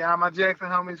saying? Y'all my Jackson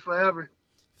homies forever.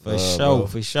 For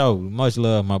sure. Much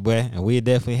love, my boy. And we'll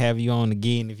definitely have you on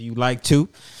again if you like to.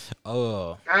 Hey,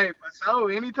 for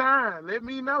sure. Anytime. Let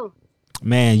me know.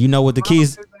 Man, you know what the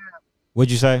keys...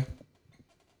 What'd you say?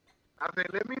 I said,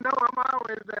 let me know. I'm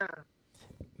always down.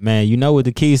 Man, you know what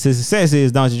the keys to success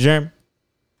is, don't you, Jeremy?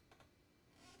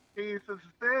 Keys to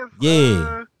success?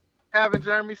 Yeah. Having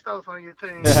Jeremy Stokes on your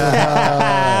team.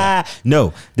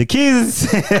 No, the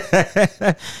keys.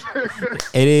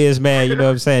 It is, man. You know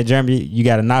what I'm saying, Jeremy. You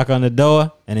got to knock on the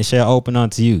door, and it shall open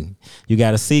unto you. You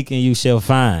got to seek, and you shall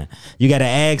find. You got to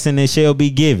ask, and it shall be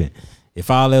given. If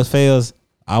all else fails,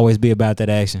 always be about that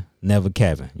action. Never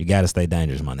capping. You got to stay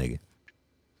dangerous, my nigga.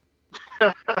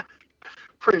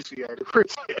 Appreciate it.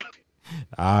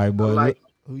 All right, boy. Like,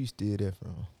 who you steal that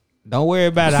from? Don't worry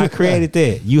about it. I created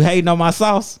that. You hating on my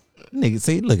sauce? Niggas,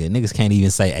 see, look at niggas can't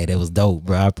even say, hey, that was dope,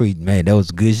 bro. Man, that was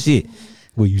good shit.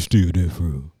 Where you steal that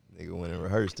from? Nigga went and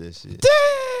rehearsed that shit.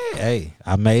 Hey,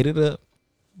 I made it up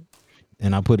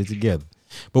and I put it together.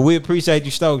 But we appreciate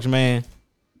you, Stokes, man.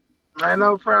 Man,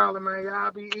 no problem, man. Y'all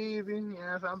be easy. You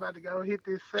know, so I'm about to go hit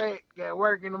this set. Got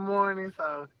work in the morning,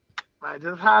 so like,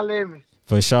 just holler at me.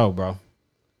 For sure, bro.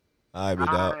 All right, big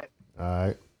dog. All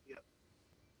right.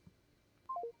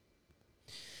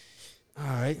 All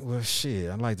right, well,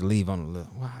 shit. I'd like to leave on a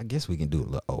little. Well, I guess we can do a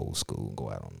little old school and go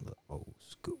out on a little old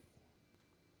school.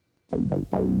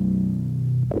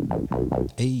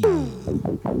 Hey.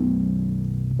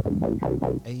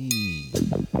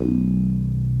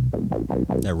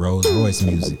 That Rolls Royce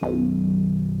music.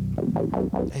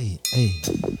 Hey.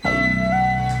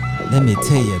 Let me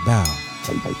tell you about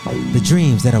the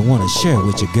dreams that I want to share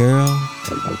with you, girl.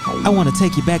 I want to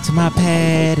take you back to my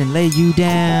pad and lay you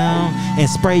down and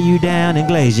spray you down and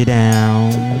glaze you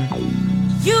down.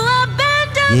 You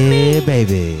abandoned me. Yeah,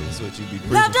 baby. That's what you be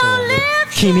preaching Love don't to.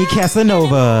 live Kimi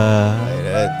Casanova. Hey,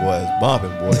 that boy is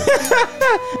bumping, boy.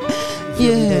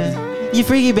 Yeah. You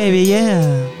freaky, baby,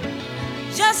 yeah.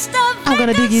 just a I'm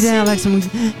gonna dig you down like some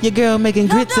your girl making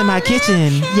grits in my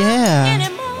kitchen. Yeah.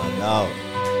 My dog.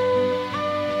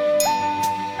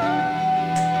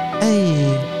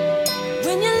 Hey.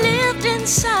 When you lived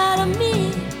inside of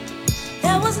me,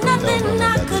 there was nothing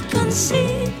I could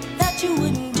conceive.